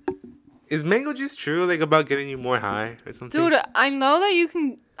 Is mango juice true, like, about getting you more high or something? Dude, I know that you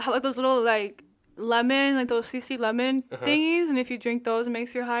can have like those little like lemon, like those CC lemon thingies, and if you drink those, it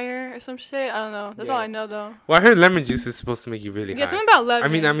makes you higher or some shit. I don't know. That's all Yeah. I know though. Well, I heard lemon juice is supposed to make you really Yeah, high. something about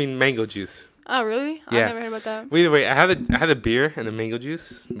lemon. I mean mango juice. Oh, really? Yeah. I've never heard about that. Wait, I had a beer and a mango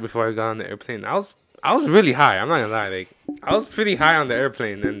juice before I got on the airplane. I was really high. I'm not gonna lie. Like, I was pretty high on the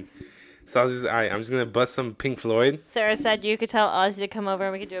airplane, and so I was just, I'm just gonna bust some Pink Floyd. Sarah said you could tell Ozzy to come over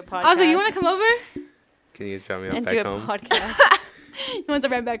and we could do a podcast. I was like, you want to come over? Can you guys drop me off and back do a home? podcast? You want to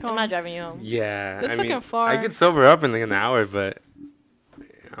ride back home? I'm not driving you home. Yeah, That's I mean, fucking far. I could sober up in like an hour, but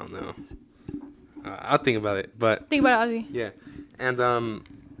I don't know. I'll think about it. But Think about it, Ozzy. yeah, and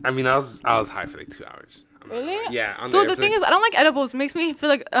I mean, I was high for like 2 hours. I'm not Really? gonna lie. Yeah. On Dude, the airplane. thing is, I don't like edibles. It makes me feel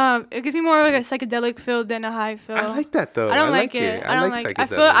like it gives me more like a psychedelic feel than a high feel. I like that though. I don't like it. I don't like like. I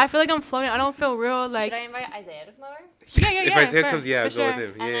feel psychedelics. like I'm floating. I don't feel real. Like Should I invite Isaiah to come over? Yes, yeah, if yeah, Isaiah fair, comes, yeah, for I'll go sure.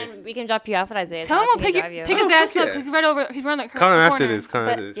 with him. And Yeah. then we can drop you off at Isaiah's tell him house we'll and pick drive you. pick his Oh, ass fuck up yeah. because he's right over. He's around like Call him after corner. this. Call him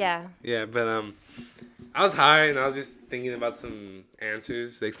after But this. yeah, Yeah, but I was high and I was just thinking about some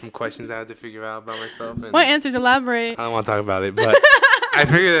answers, like some questions I had to figure out about myself. And What answers? Elaborate. I don't want to talk about it, but I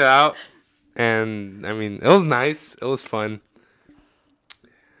figured it out. And I mean, it was nice. It was fun.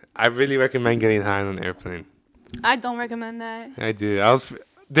 I really recommend getting high on an airplane. I don't recommend that. I do.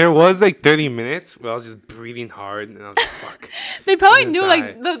 There was like 30 minutes where I was just breathing hard, and I was like, "Fuck." They probably I'm knew, gonna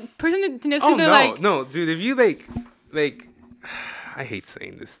like, die. the person next to Oh they're no, like, no, dude! If you like, I hate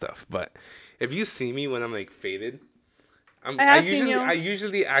saying this stuff, but if you see me when I'm like faded, I have seen you. I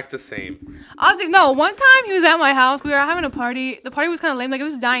usually act the same. honestly, no. One time he was at my house. We were having a party. The party was kind of lame. Like, it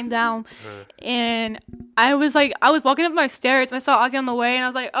was dying down. And I was walking up my stairs and I saw Ozzy on the way. And I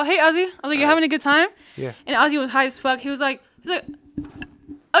was like, oh, hey, Ozzy. I was like, you having a good time? Yeah. And Ozzy was high as fuck. He was like, oh,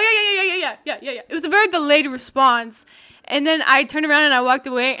 yeah. It was a very delayed response. And then I turned around and I walked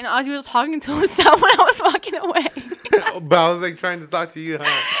away. And Ozzy was talking to himself when I was walking away. But I was like trying to talk to you, huh?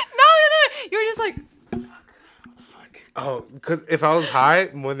 No. You were just like, Oh, because if I was high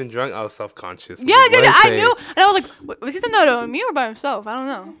more than drunk, I was self-conscious. yeah. I knew. And I was like, was he saying no to me or by himself? I don't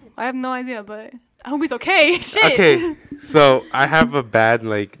know. I have no idea, but I hope he's okay. Shit. Okay, so I have a bad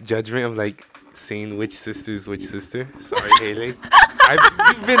like judgment of like saying which sister's which sister. Sorry, Haley.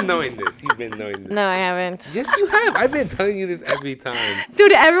 You've been knowing this. No, I haven't. Yes, you have. I've been telling you this every time.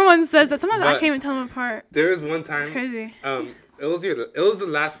 Dude, everyone says that. Sometimes I But- can't even tell them apart. There was one time. It's crazy. It was the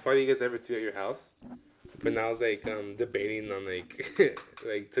last party you guys ever threw at your house. When I was like debating on like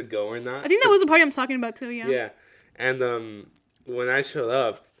like to go or not. I think that was the party I'm talking about too, yeah. Yeah, and when I showed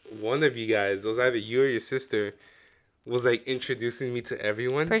up, one of you guys, it was either you or your sister, was like introducing me to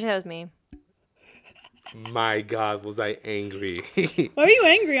everyone. Pretty sure it was me. My God, was I angry? Why are you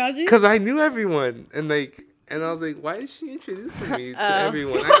angry, Ozzy? Because I knew everyone, and I was like, why is she introducing me to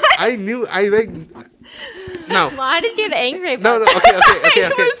everyone? I knew, no. Why did you get angry about No, that? okay.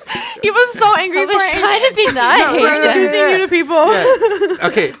 He was so angry I was for trying to be nice. for introducing Yeah. you to people. Yeah.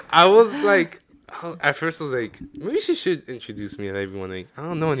 Okay, I was like, at first I was like, maybe she should introduce me to everyone. Like, I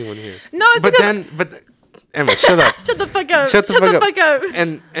don't know anyone here. No, it's because... But Emma, shut up. Shut the fuck up. Shut the fuck up. up.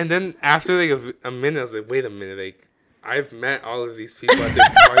 And then after like a minute, I was like, wait a minute, like I've met all of these people at their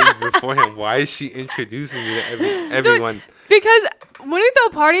parties beforehand. Why is she introducing me to everyone? Because when we throw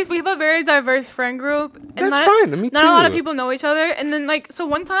parties, we have a very diverse friend group. And That's fine. Me too. Not a lot of people know each other. And then, like, so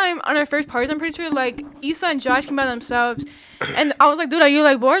one time on our first parties, I'm pretty sure, like, Issa and Josh came by themselves. And I was like, dude, are you,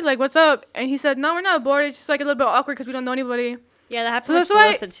 like, bored? Like, what's up? And he said, no, we're not bored. It's just, like, a little bit awkward because we don't know anybody. Yeah, that happened So with that's why-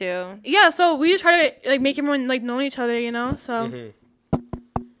 Melissa too. Yeah, so we just try to, like, make everyone, like, know each other, you know? So,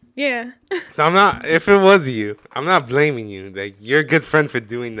 yeah. So I'm not. If it was you, I'm not blaming you. Like you're a good friend for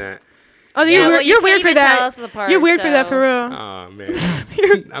doing that. Oh, Yeah, well, you you're can't weird for even tell that. us apart, You're weird for that, so- for real. Oh man,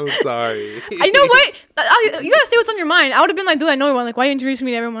 I'm sorry. I know what you gotta say what's on your mind. I would have been like, dude, I know everyone. Like, why you introduce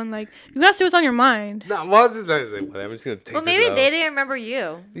me to everyone? Like, you gotta say what's on your mind. No, well, I was just like, whatever. I'm just gonna take Well, this maybe out. they didn't remember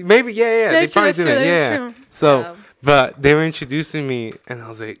you. Maybe, yeah. They That's true, probably that's true, didn't. that is Yeah. true. So, Yeah. but they were introducing me, and I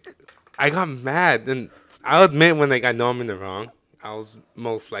was like, I got mad, and I'll admit when like I know I'm in the wrong, I was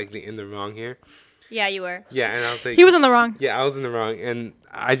most likely in the wrong here. Yeah, you were. Yeah, and I was like, He was on the wrong. yeah, I was in the wrong, and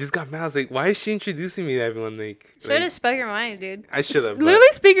I just got mad. I was like, why is she introducing me to everyone? Should have spoke your mind, dude. I should have. Literally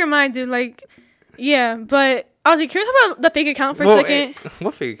speak your mind, dude. Like, yeah, but I was like, can we talk about the fake account for a second?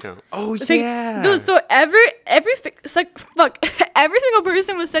 What fake account? Oh The fake- yeah, Dude, so every it's like fuck, every single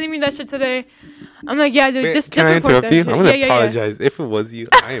person was sending me that shit today. I'm like, yeah, dude, Wait, just can I report interrupt that you? shit. I'm gonna Yeah. apologize. If it was you,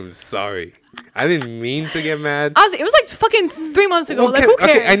 I am sorry. I didn't mean to get mad. Honestly, it was like fucking 3 months ago. Well, like, who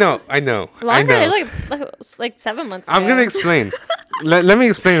cares? Okay, I know. I Longer? know. It's like 7 months ago. I'm gonna explain. Let me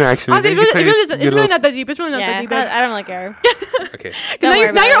explain actually. Honestly, Then you tell your it's really little- not that deep. It's really not Yeah, that deep. I don't really care. Okay. Don't Now worry you're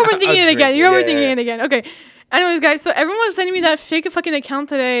about it. overthinking it I'll again. drink. You're Yeah, overthinking yeah. it again. Okay. Anyways, guys, so everyone was sending me that fake fucking account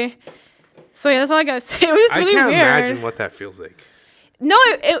today. So yeah, that's all I gotta say. It was just I really can't weird. imagine what that feels like. No,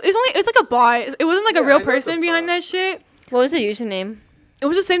 it's like a bot. It wasn't like a Yeah, I real know it's a person behind bot. that shit. What was the username? It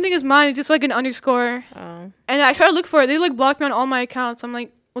was the same thing as mine. It's just like an underscore. Oh. And I tried to look for it. They like blocked me on all my accounts. I'm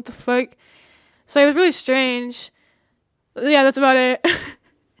like, what the fuck? So it was really strange. Yeah, that's about it.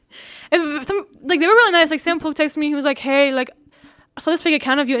 If some like they were really nice. Like Sam Polk texted me. He was like, hey, like I saw this fake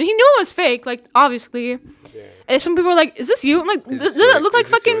account of you, and he knew it was fake. Like obviously. Yeah. And some people were like, is this you? I'm like, Is does this it yours? look like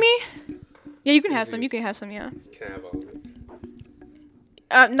Is this fucking yours? me? Yeah, you can Is have some. You yours? can have some. Yeah. Can I have all of it?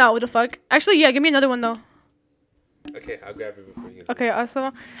 No, what the fuck? Actually, yeah. Give me another one though. Okay, I'll grab it before you guys. Okay,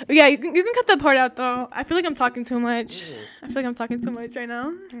 also, yeah, you can cut that part out though. I feel like I'm talking too much. I feel like I'm talking too much right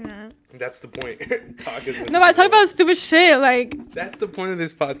now. That's the point. Talk is No, but I talk about stupid shit. Like, That's the point of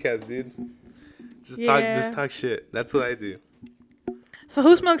this podcast, dude. Yeah. Just talk shit. That's what I do. so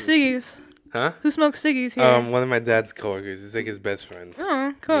who smokes ciggies? Huh? Who smokes ciggies here? One of my dad's coworkers. He's like his best friend.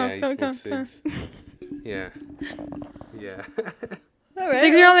 Oh, cool, Yeah, he cool, cool, smokes cool. cigs. Yeah. Yeah.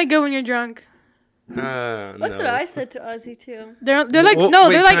 Cigs are only good when you're drunk. That's no. what I said to Ozzy too. They're like Well, no,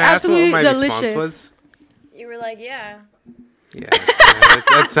 wait, they're like can I ask what absolutely my delicious. response was? You were like, yeah. Yeah,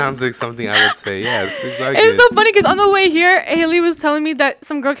 that sounds like something I would say. Yes, exactly. It's so funny because on the way here, Haley was telling me that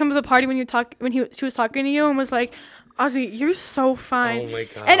some girl came to the party when she was talking to you and was like, "Ozzy, you're so fine." Oh my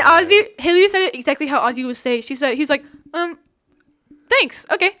god. And Haley said it exactly how Ozzy would say. He's like, thanks,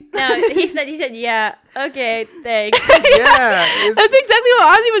 okay. No, he said, yeah, okay, thanks. Yeah, That's exactly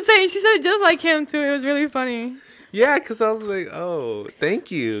what Ozzy would say, and she said it just like him too. It was really funny. yeah, because I was like, oh,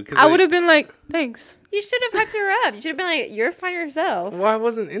 thank you. I would have been like, thanks. You should have hyped her up. You should have been like, you're fine yourself. Well, I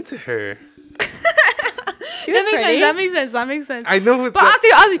wasn't into her. She was pretty. That makes sense. I know. But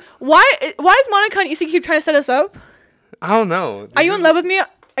Ozzy, why does Monica and Issa keep trying to set us up? I don't know. Are you in love with me? Are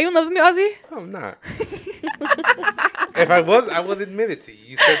you in love with me, Ozzy? No, I'm not. If I was, I would admit it to you.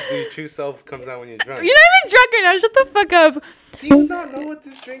 You said your true self comes out when you're drunk. You're not even drunk right now. Shut the fuck up. Do you not know what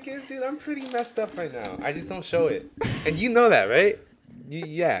this drink is, dude? I'm pretty messed up right now. I just don't show it. And you know that, right?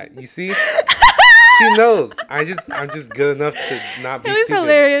 Yeah, you see? She knows. I'm just good enough to not be It was stupid.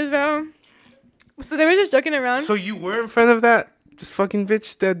 hilarious, bro. So they were just joking around. So you were in front of that just fucking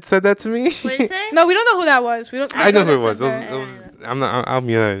bitch that said that to me? What did you say? No, we don't know who that was. We don't. I know who it that was. said It that. was I'm not. I'll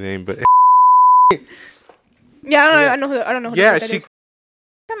mute her name, but Yeah, I don't know. Yeah. I know who. I don't know. Who yeah, that she. is.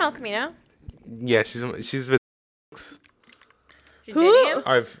 From El Camino. Yeah, she's with She Who? dated him?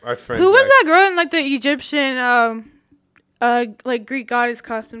 our friend. Who was that girl in like the Egyptian like Greek goddess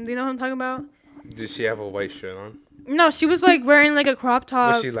costume? Do you know who I'm talking about? Did she have a white shirt on? No, she was like wearing like a crop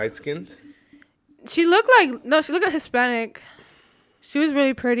top. Was she light skinned? She looked like Hispanic. She was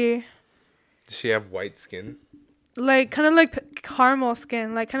really pretty. Did she have white skin? Like kind of like caramel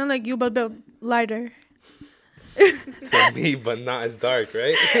skin, like kind of like you but a bit lighter. So me, but not as dark,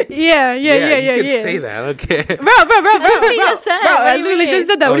 right? Yeah. You can say that, okay? Bro. She just said? Bro, What I do you literally mean? just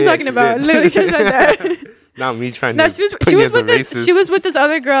said that. Oh, what are you yeah, talking she about? did. Literally just said that. Not me trying No, to. she put you was as a with this. racist. She was with this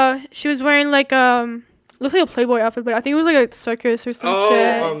other girl. She was wearing like looked like a Playboy outfit, but I think it was like a circus or some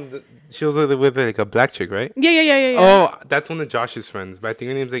shit. She was with like a black chick, right? Yeah. Oh, that's one of Josh's friends, but I think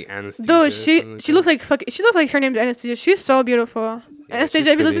her name's like Anastasia. Dude, or she something looks like fucking. She looks like her name's Anastasia. She's so beautiful. Yeah, Anastasia, she's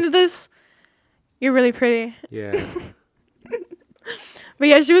if you listen pretty. to this, you're really pretty. Yeah. But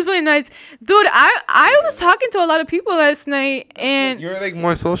yeah, she was really nice, dude. I was talking to a lot of people last night, and You're like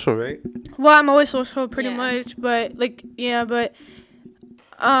more social, right? well, I'm always social pretty Yeah. much, but like but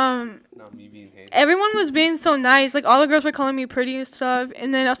Not me being hated. everyone was being so nice. Like all the girls were calling me pretty and stuff.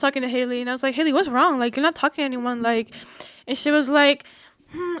 And then I was talking to Haley, and I was like, Haley, what's wrong? Like you're not talking to anyone. Like, and she was like,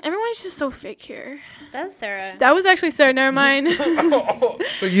 everyone's just so fake here. That's Sarah. That was actually Sarah. Never mind.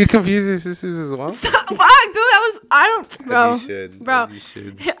 So you confuse your sisters as well? Fuck, dude. I don't, bro. As you should. Bro. As you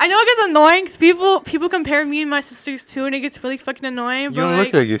should. I know it gets annoying because people compare me and my sisters too, and it gets really fucking annoying. You But don't like,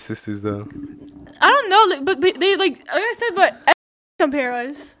 look like your sisters though. I don't know, like, but they like I said, but compare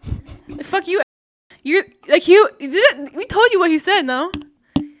us. Fuck you. You're like we told you what he said, no?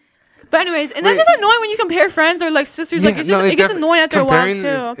 But anyways, and that's Wait. just annoying when you compare friends or like sisters. Like it's just it gets annoying after a while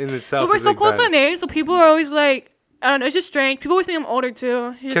comparing too. in itself. But we're is, so like, close bad. in age, so people are always like, I don't know. It's just strange. People always think I'm older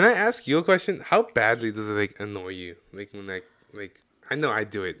too. Can I ask you a question? How badly does it like annoy you? Like when like I know I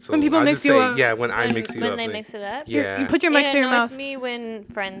do it. So When people I'll mix just you say up. yeah when I mix you when up. they like, mix it up. Yeah. You put your mic It to your annoys mouth. me when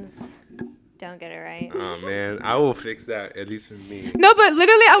friends don't get it right. Oh man, I will fix that at least for me. No, but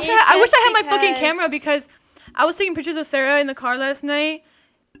literally, I wish just I had my fucking because- camera because I was taking pictures of Sarah in the car last night,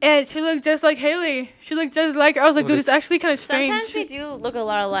 and she looked just like Haley. She looked just like her. I was like, Well, dude, it's actually kind of strange. Sometimes we do look a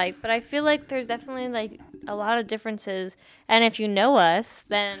lot alike, but I feel like there's definitely like a lot of differences. And if you know us,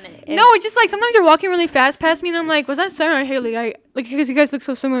 then No, it's just like sometimes you're walking really fast past me, and I'm like, was that Sarah or Haley? I like because you guys look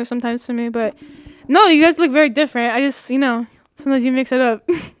so similar sometimes to me, but no, you guys look very different. I just sometimes you mix it up.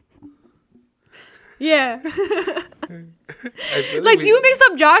 Yeah. Like, do you mix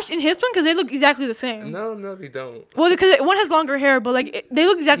up Josh and his one because they look exactly the same? No, they don't. Well, because one has longer hair, but like they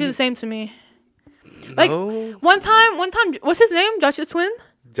look exactly the same to me. Like No. one time, what's his name? Josh's twin.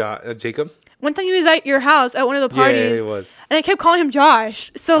 Jacob. One time he was at your house at one of the parties, Yeah, it was. and I kept calling him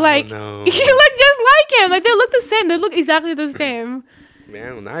Josh. So like, no. he looked just like him. Like they look the same. They look exactly the same.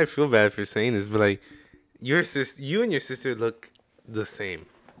 Man, well, now I feel bad for saying this, but like, you and your sister look the same.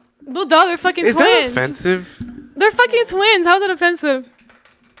 Little dog, they're fucking Is twins. that offensive? They're fucking twins. How's that offensive?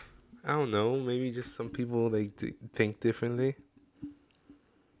 I don't know. Maybe just some people like think differently.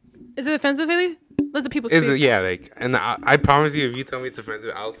 Is it offensive, Haley? Let the people Is speak. it? Yeah, like, and I promise you, if you tell me it's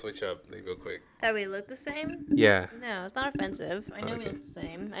offensive, I'll switch up like real quick. that we look the same. Yeah, No, it's not offensive. I know we Okay. look the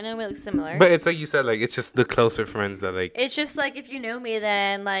same. I know we look similar. but it's like you said, like it's just the closer friends that like. It's just like if you know me,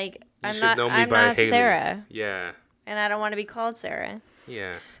 then like I'm should not. know me I'm by not Haley. Sarah, Yeah. and I don't want to be called Sarah.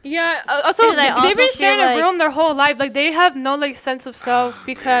 Yeah. Yeah. Also, Because I also they've been feel sharing a like- room their whole life. Like they have no like sense of self Ah,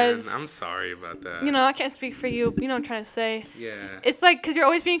 because man, I'm sorry about that. you know I can't speak for you. You know what I'm trying to say. Yeah. It's like because you're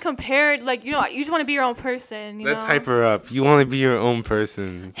always being compared. Like you know you just want to be your own person. You Let's know. hype her up. You want to be your own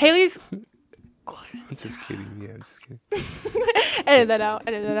person. Haley's. I'm just kidding. Yeah, I'm just kidding. Edit that out.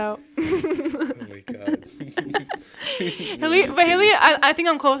 Edit that out. Oh my god. Haley, I think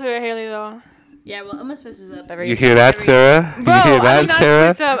I'm closer to Haley though. Yeah, well, I'm gonna switch this up every. You hear that, Sarah? Bro, you hear I that, do not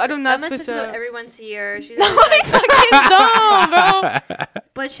Sarah? switch up. I do I'm not gonna switch switch this up up. every once a year. She's No, always I fucking don't, bro.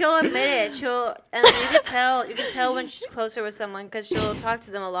 but she'll admit it. She'll, and you can tell. You can tell when she's closer with someone because she'll talk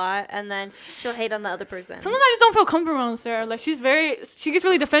to them a lot, and then she'll hate on the other person. Sometimes I just don't feel comfortable around Sarah. Like she gets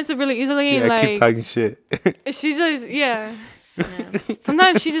really defensive really easily. Yeah, and keep like talking shit. she just Yeah.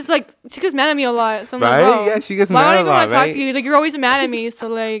 sometimes she just like she gets mad at me a lot. So I'm Right? like, bro, Yeah, she gets why mad would I a even lot, want to talk right? to you? Like you're always mad at me. So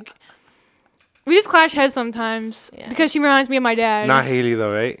like we just clash heads sometimes Yeah. because she reminds me of my dad. Not Haley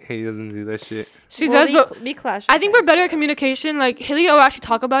though, right? Haley doesn't do that shit. She Well, does, but we clash. I think we're sometimes, better at too. communication. Like Haley will actually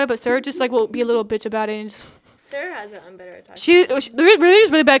talk about it, but Sarah just like will be a little bitch about it. And just, Sarah has it. I'm better at talking. they're really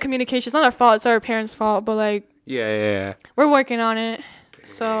just really bad at communication. It's not our fault. It's our parents' fault. But like Yeah. we're working on it.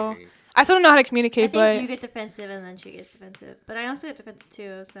 So I still don't know how to I communicate, think but you get defensive and then she gets defensive, but I also get defensive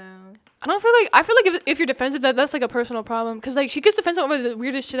too. So I feel like if you're defensive, that's like a personal problem. Cause like she gets defensive over the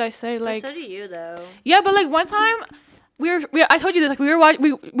weirdest shit I say. but Like so do you though. yeah, but like one time I told you this, like we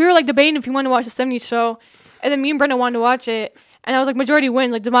were like debating if we wanted to watch the 70s show, and then me and Brenda wanted to watch it, and I was like majority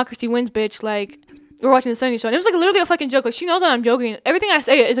wins, like democracy wins, bitch. Like we're watching the 70s show, and it was like literally a fucking joke. Like she knows that I'm joking. Everything I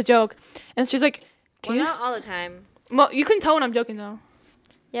say is a joke, and she's like, "Can Well, you?" not all the time. Well, you can tell when I'm joking though.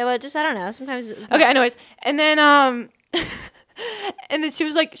 Yeah, but just I don't know. Sometimes. Okay, anyways, and then and then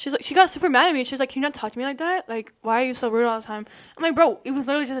she got super mad at me. She was like, "Can you not talk to me like that? Like, why are you so rude all the time?" I'm like, "Bro, it was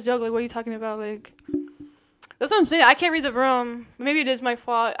literally just a joke. Like, what are you talking about? Like, that's what I'm saying. I can't read the room. Maybe it is my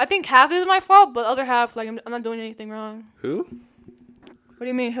fault. I think half is my fault, but the other half, like, I'm not doing anything wrong. Who? What do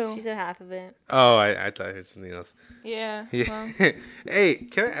you mean, who? She said half of it. Oh, I thought I heard something else. Yeah. Yeah. Well. Hey,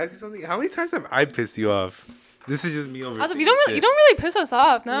 can I ask you something? How many times have I pissed you off? This is just me over. Ozzy, you don't really piss us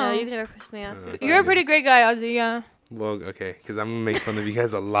off. No. No, you've never pissed me off. You're a pretty great guy, Ozzy. Yeah. Well, okay, because I'm gonna make fun of you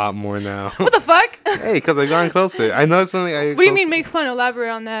guys a lot more now. What the fuck? Hey, because I've gone closer. I know it's when What do you mean make fun? Elaborate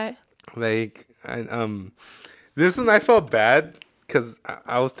on that. Like, this one I felt bad because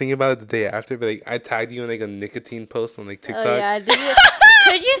I was thinking about it the day after, but like I tagged you in like a nicotine post on like TikTok. Oh yeah.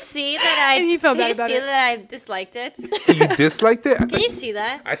 Could you see that I? And he felt Did bad you about see it. that I disliked it? You disliked it? Can you see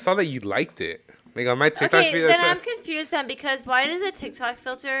that? I saw that you liked it. Like on my TikTok Okay, video. then I I'm said, confused then because why does the TikTok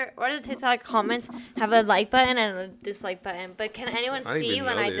filter or the TikTok comments have a like button and a dislike button? But can anyone I didn't see even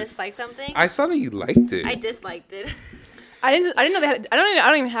when I notice. dislike something? I saw that you liked it. I disliked it. I didn't know they had. I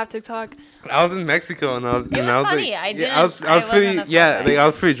don't even have TikTok. I was in Mexico and I was. It and was I was funny. Like, I yeah, I was wasn't pretty. upset Yeah, by like it. I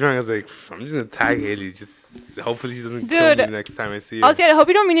was pretty drunk. I was like, I'm just gonna tag Haley. Just hopefully she doesn't Dude, kill me next time I see her. Ozzy, I hope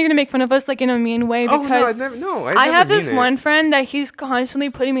you don't mean you're gonna make fun of us like in a mean way Oh no, I because never. No, I never have mean this it. one friend that he's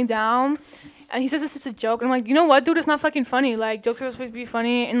constantly putting me down, and he says it's just a joke. And I'm like, you know what, dude? It's not fucking funny. Like jokes are supposed to be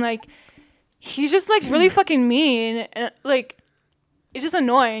funny, and like he's just like really fucking mean, and like it's just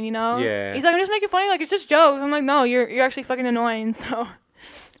annoying, you know? Yeah. He's like, I'm just making funny. Like it's just jokes. I'm like, no, you're actually fucking annoying. So.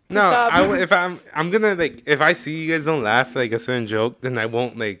 No, Stop. if I'm gonna like if I see you guys don't laugh at, like a certain joke, then I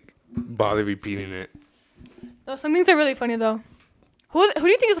won't like bother repeating it. No, some things are really funny though. Who do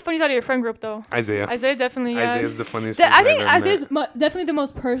you think is the funniest out of your friend group though? Isaiah. Isaiah definitely. Yeah. Isaiah's the funniest. I person think I've ever Isaiah's definitely the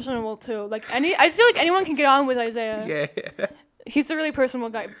most personable too. Like I feel like anyone can get on with Isaiah. met. Yeah. He's a really personable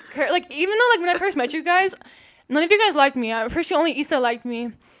guy. Like even though like when I first met you guys, none of you guys liked me. I'm pretty sure only Issa liked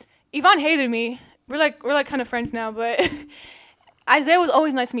me. Yvonne hated me. We're like kind of friends now, but Isaiah was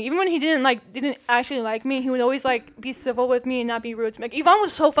always nice to me. Even when he didn't actually like me, he would always like be civil with me and not be rude to me. Like Yvonne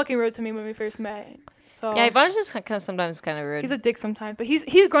was so fucking rude to me when we first met. So Yeah, Yvonne's just sometimes kind of rude. he's a dick sometimes, but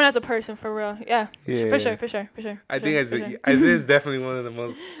he's grown as a person for real. Yeah, Yeah. for sure. I think Isaiah is definitely one of the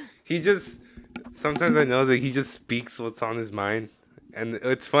most. He just sometimes I know that he just speaks what's on his mind, and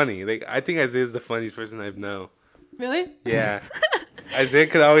it's funny. Like I think Isaiah is the funniest person I've known. Really? Yeah, Isaiah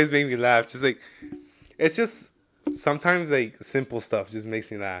could always make me laugh. Just like it's just sometimes like simple stuff just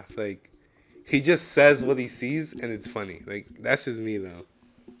makes me laugh. Like he just says what he sees and it's funny. Like that's just me though.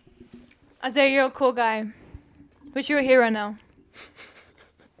 Isaiah, you're a cool guy. Wish you were here right now.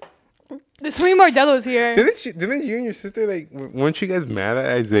 There's so many Mardellos here. Didn't you and your sister like weren't you guys mad at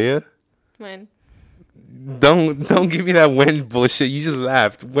Isaiah? When? Don't give me that when bullshit. You just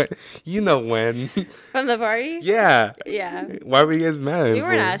laughed. When you know when? From the party? Yeah. Yeah. Why were you guys mad? We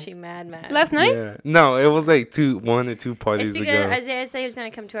weren't for? actually mad. Last night? Yeah. No, it was like 1 or 2 parties It's because ago. Isaiah said he was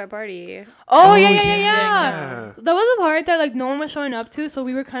gonna come to our party. Oh, Oh, yeah. yeah. That was the part that like no one was showing up to, so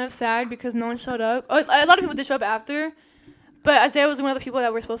we were kind of sad because no one showed up. A lot of people did show up after, but Isaiah was one of the people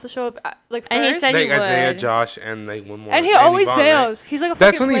that were supposed to show up like first. And he said Like he Isaiah, would. Josh, and like one more. And he always Yvonne, right? bails. He's like a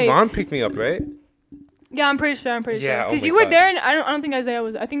That's fucking when flake. Yvonne picked me up, right? Yeah, I'm pretty sure. Yeah, oh Because my you were God. there, and I don't think Isaiah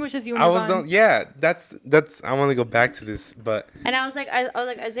was. I think it was just you and I was Yvonne. done. Yeah, that's. I want to go back to this, but And I was like,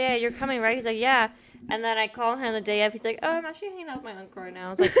 Isaiah, you're coming, right? He's like, yeah. And then I called him the day of. He's like, oh, I'm actually hanging out with my uncle right now. I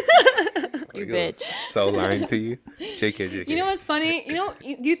was like, you I was bitch. so lying to you, JK. You know what's funny?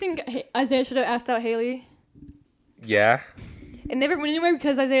 Do you think Isaiah should have asked out Haley? Yeah. It never went anywhere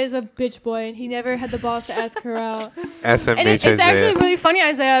because Isaiah's a bitch boy, and he never had the balls to ask her out. SMH And it's Isaiah. actually really funny,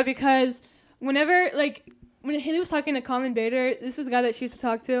 Isaiah, because whenever, like, when Haley was talking to Colin Bader, this is the guy that she used to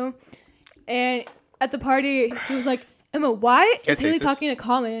talk to, and at the party, he was like, Emma, why I is take Haley this? talking to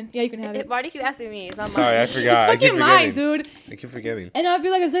Colin? Yeah, you can have it. Why do you keep asking me? It's not Sorry, I mine. forgot. It's I keep fucking mine, forgetting. dude. I keep forgetting. And I'd be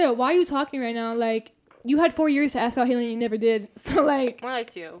like, Isaiah, why are you talking right now? Like, you had 4 years to ask out Haley and you never did. So, like, More like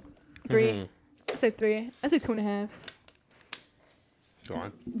 2. 3. Mhm. I said 3. I said 2.5. Go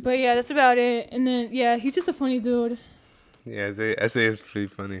on. But yeah, that's about it. And then, yeah, he's just a funny dude. Yeah, Isaiah is pretty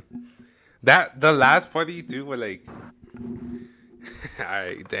funny. The last party you do were like,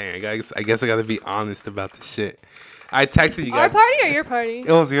 alright, dang. I guess I gotta be honest about this shit. I texted you Our guys. party or your party?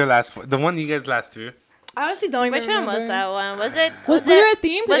 It was your last, the one you guys last threw. I honestly don't even Which one remember. was that one? Was it? Was there a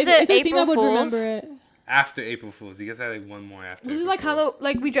theme? was If it it's a theme, I April would Fools? remember it. After April Fools, you guys had like one more after. Was it April like Fools.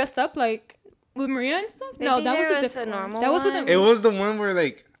 like we dressed up like with Maria and stuff? No, Maybe that was there a was different a one. normal That was with one. the It was the one where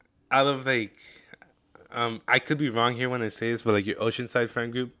like out of like, I could be wrong here when I say this, but like your Oceanside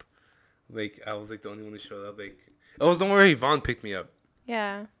friend group, like I was like the only one who showed up. Like it was the one where Yvonne picked me up.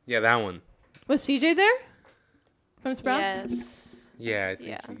 Yeah. Yeah, that one. Was CJ there? From Sprouts? Yes. Yeah, I think.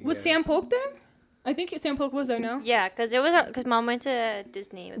 Yeah. Was Sam Polk there? I think Sam Polk was there, no? Yeah, because Mom went to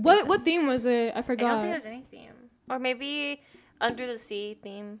Disney. with What Mason. what theme was it? I I forgot. don't think there was any theme. Or maybe Under the Sea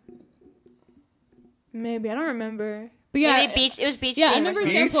theme. Maybe I don't remember. But yeah, Maybe beach. It was beach. yeah, I theme or remember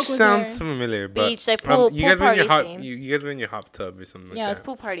something. Sam Beach Polk was sounds there. familiar, but Beach, like pool- you pool guys were in your party hot. theme. You guys were in your hot tub or something like Yeah, it was that.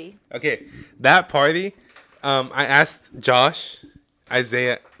 pool party. Okay, that party, I asked Josh,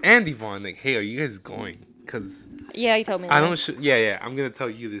 Isaiah, and Yvonne like, "Hey, are you guys going?" Because Yeah, you told me. I that. don't. Yeah. I'm gonna tell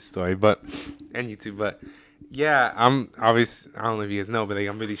you this story, but and you too, but yeah, I'm obviously. I don't know if you guys know, but like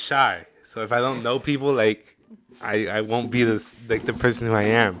I'm really shy. So if I don't know people, like I won't be this like the person who I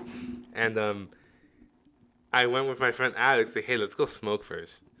am, and I went with my friend Alex. Like, hey, let's go smoke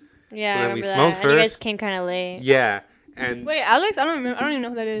first. Yeah, So I then we remember smoked that. And you guys first. came kind of late. Yeah, and Wait, Alex? I don't remember. I don't even know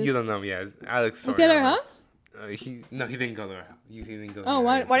who that is. you don't know. Yeah, it's Alex. Was he at our Soriano. house? He didn't go to our house. He didn't go. to Oh, our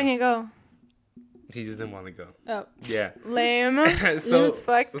why house, didn't he go? He just didn't want to go. Oh, Yeah. lame. Lame so as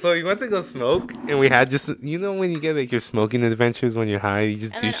fuck. so we went to go smoke, and we had just when you get like your smoking adventures when you're high, you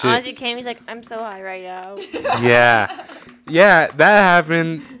just And do then shit. Ozzy came. He's like, "I'm so high right now." Yeah, that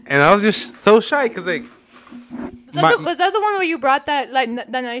happened, and I was just so shy because like Was that the one where you brought that that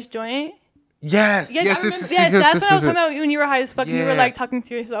nice joint? yes, I yes, remember- yes, yes, yes, that's yes, what I was yes, talking about when you were high as fuck and you were Yeah. like talking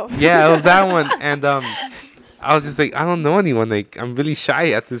to yourself. yeah, it was that one, and I was just like, I don't know anyone. Like, I'm really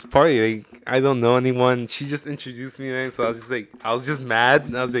shy at this party. Like, I don't know anyone. She just introduced me, and so I was just like, I was just mad,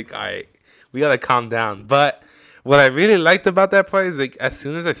 and I was like, all right, we gotta calm down. But what I really liked about that party is like, as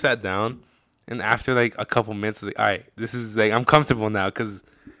soon as I sat down, and after like a couple minutes, I was like, all right, this is like, I'm comfortable now because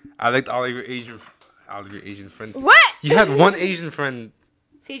I liked all of your Asian friends. What? You had one Asian friend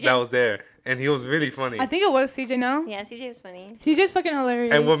CJ. that was there, and he was really funny. I think it was CJ now. Yeah, CJ was funny. CJ's fucking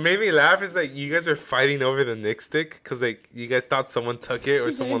hilarious. And what made me laugh is like you guys are fighting over the Nick stick because like you guys thought someone took it or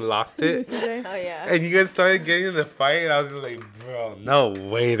CJ. someone lost it, CJ. Oh yeah. and you guys started getting in the fight, and I was just like, bro, no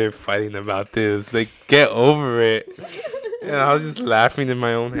way they're fighting about this. Like, get over it. And I was just laughing in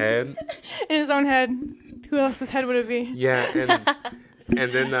my own head. In his own head. Who else's head would it be? Yeah, and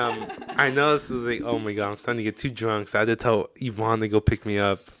then I noticed it was like, oh my god, I'm starting to get too drunk, so I had to tell Yvonne to go pick me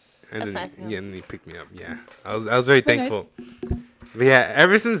up. And That's then, nice of him. yeah, and then he picked me up. Yeah, I was very Very nice. thankful. But yeah,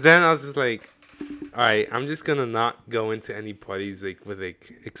 ever since then, I was just like, all right, I'm just gonna not go into any parties like with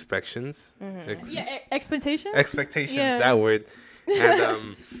like expectations, Yeah, expectations? expectations. Yeah. That word,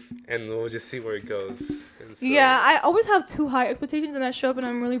 and we'll just see where it goes. And so, Yeah, I always have too high expectations and I show up and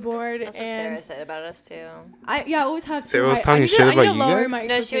I'm really bored. That's what and Sarah said about us too. I always have too Sarah was high. talking I need shit to, I about need to you lower guys? my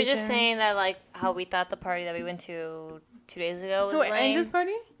No, she was just saying expectations. that like how we thought the party that we went to 2 days ago was No, lame. Angel's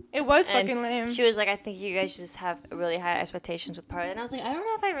party? It was And fucking lame. She was like, I think you guys just have really high expectations with party. And I was like, I don't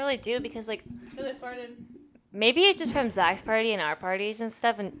know if I really do because like Really farted. maybe it's just from Zach's party and our parties and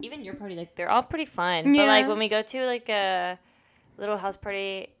stuff, and even your party. Like they're all pretty fun. But like Yeah. when we go to like a little house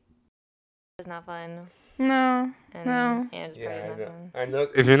party, it's not fun. No. And No. Anna's Yeah, party I is not know. fun. I know.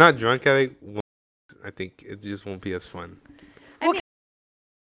 If you're not drunk at it, I think it just won't be as fun.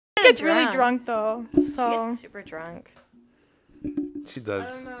 She gets really drunk though. She So. gets super drunk. She I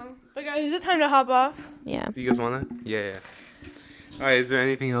does. don't know. But guys, is it time to hop off? Yeah. Do you guys wanna? Yeah. All right. Is there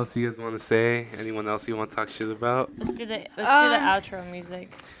anything else you guys want to say? Anyone else you want to talk shit about? Let's do the outro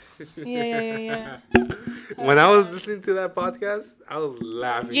music. Yeah. When I was listening to that podcast, I was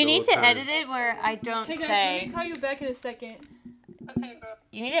laughing. You the need whole to time. edit it where I don't say. call you back in a second. Okay, bro.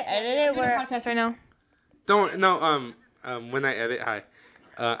 You need to edit it where. Podcast right now. Don't no. When I edit,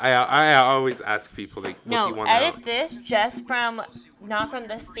 I always ask people like, what do you No, want edit this just from not from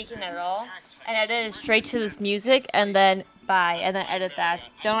this speaking at all, and edit it straight to this music, and then bye, and then edit that.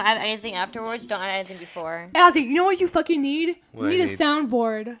 Don't add anything afterwards. Don't add anything before. Ozzy, you know what you fucking need? What You need I a need?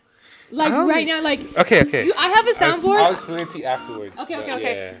 soundboard. Like Oh. right now, like Okay. I have a I'll soundboard. explain it to you afterwards. Okay. but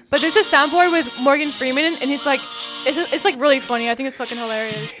yeah. But there's a soundboard with Morgan Freeman, and it's like really funny. I think it's fucking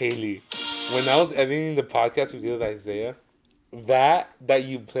hilarious. Haley, when I was editing the podcast we did with Isaiah, that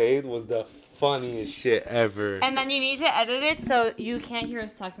you played was the funniest shit ever. And then you need to edit it so you can't hear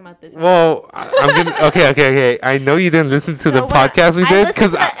us talking about this. Well, I'm gonna. Okay. I know you didn't listen to the podcast we did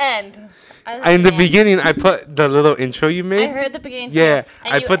because because the end. in the beginning I put the little intro you I made. heard the beginning. Yeah, too,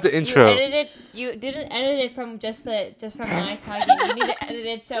 and I put the intro. You didn't edit it from just from my talking. You need to edit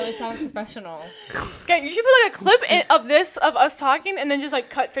it so it sounds professional. Okay, you should put like a clip of us talking, and then just like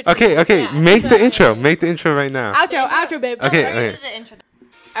cut 15 Okay. Yeah, Make the exactly. intro right now. Outro, babe. Okay. We're gonna do the intro.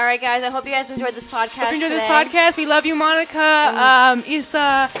 All right, guys. I hope you guys enjoyed this podcast. If you enjoyed this today. podcast, we love you, Monica,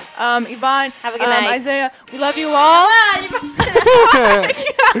 Issa, Yvonne, Have a good night. Isaiah. We love you all. Ah, you must have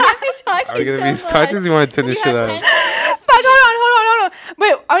Are we gonna be starting? You want to turn this shit on? Fuck, hold on.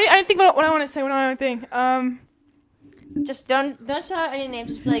 Wait, I didn't think what I want to say. What I want to think. Just don't shout out any names.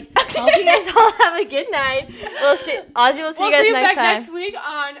 Just be like, hope you guys all have a good night. We'll see. Ozzy, we'll see you guys next time. next week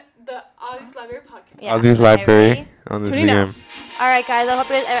on the Ozzy's Library podcast. Yeah. Ozzy's Okay, Library ready? on the Tune in now. Instagram. All right, guys. I hope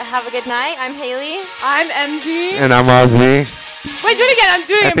you guys have a good night. I'm Haley. I'm MG. And I'm Ozzy. Wait, do it again.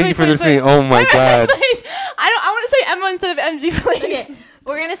 Do it again. Thank you for please, listening. please. Oh my god. Please. I want to say Emma instead of MG, please. Okay.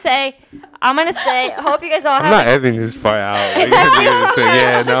 I'm gonna say. Hope you guys all I'm have. not editing this part out. Like, you're gonna say,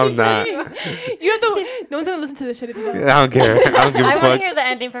 yeah, no, I'm not. You have to. No one's gonna listen to this shit if you don't. I don't care. I don't give I a want to fuck. hear the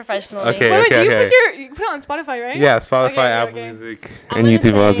ending professionally. Okay. Wait, do okay. you put it on Spotify, right? Yeah, Spotify, Okay, Apple okay. Music, I'm and gonna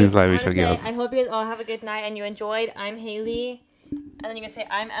YouTube. say- Ozzy's Library. I'm Check gonna it out. say, I hope you guys all have a good night and you enjoyed. I'm Haley, and then you're gonna say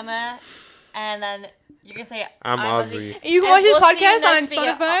I'm Emma, and then you're gonna say I'm Ozzy. You can And watch this we'll see you podcast on next week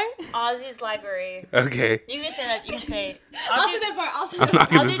at Spotify. Ozzy's Library. Okay. You can say that. You can say. I'll say that part. I'll say I'm that not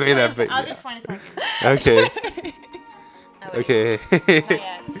part. gonna say that, but I'll do 20 seconds. okay. No, wait, Okay. not yet. Okay.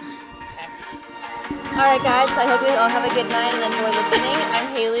 All right, guys. I hope you all have a good night and enjoy listening. I'm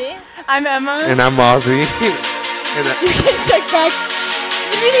Haley. I'm Emma. And I'm Ozzy. And You can check back.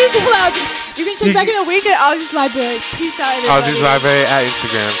 You need to loud. You can check back in a week at Ozzy's Library. Peace out, everybody. Ozzy's Library at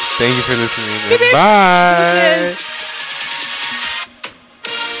Instagram. Thank you for listening. Beep, beep. Bye. Deuces.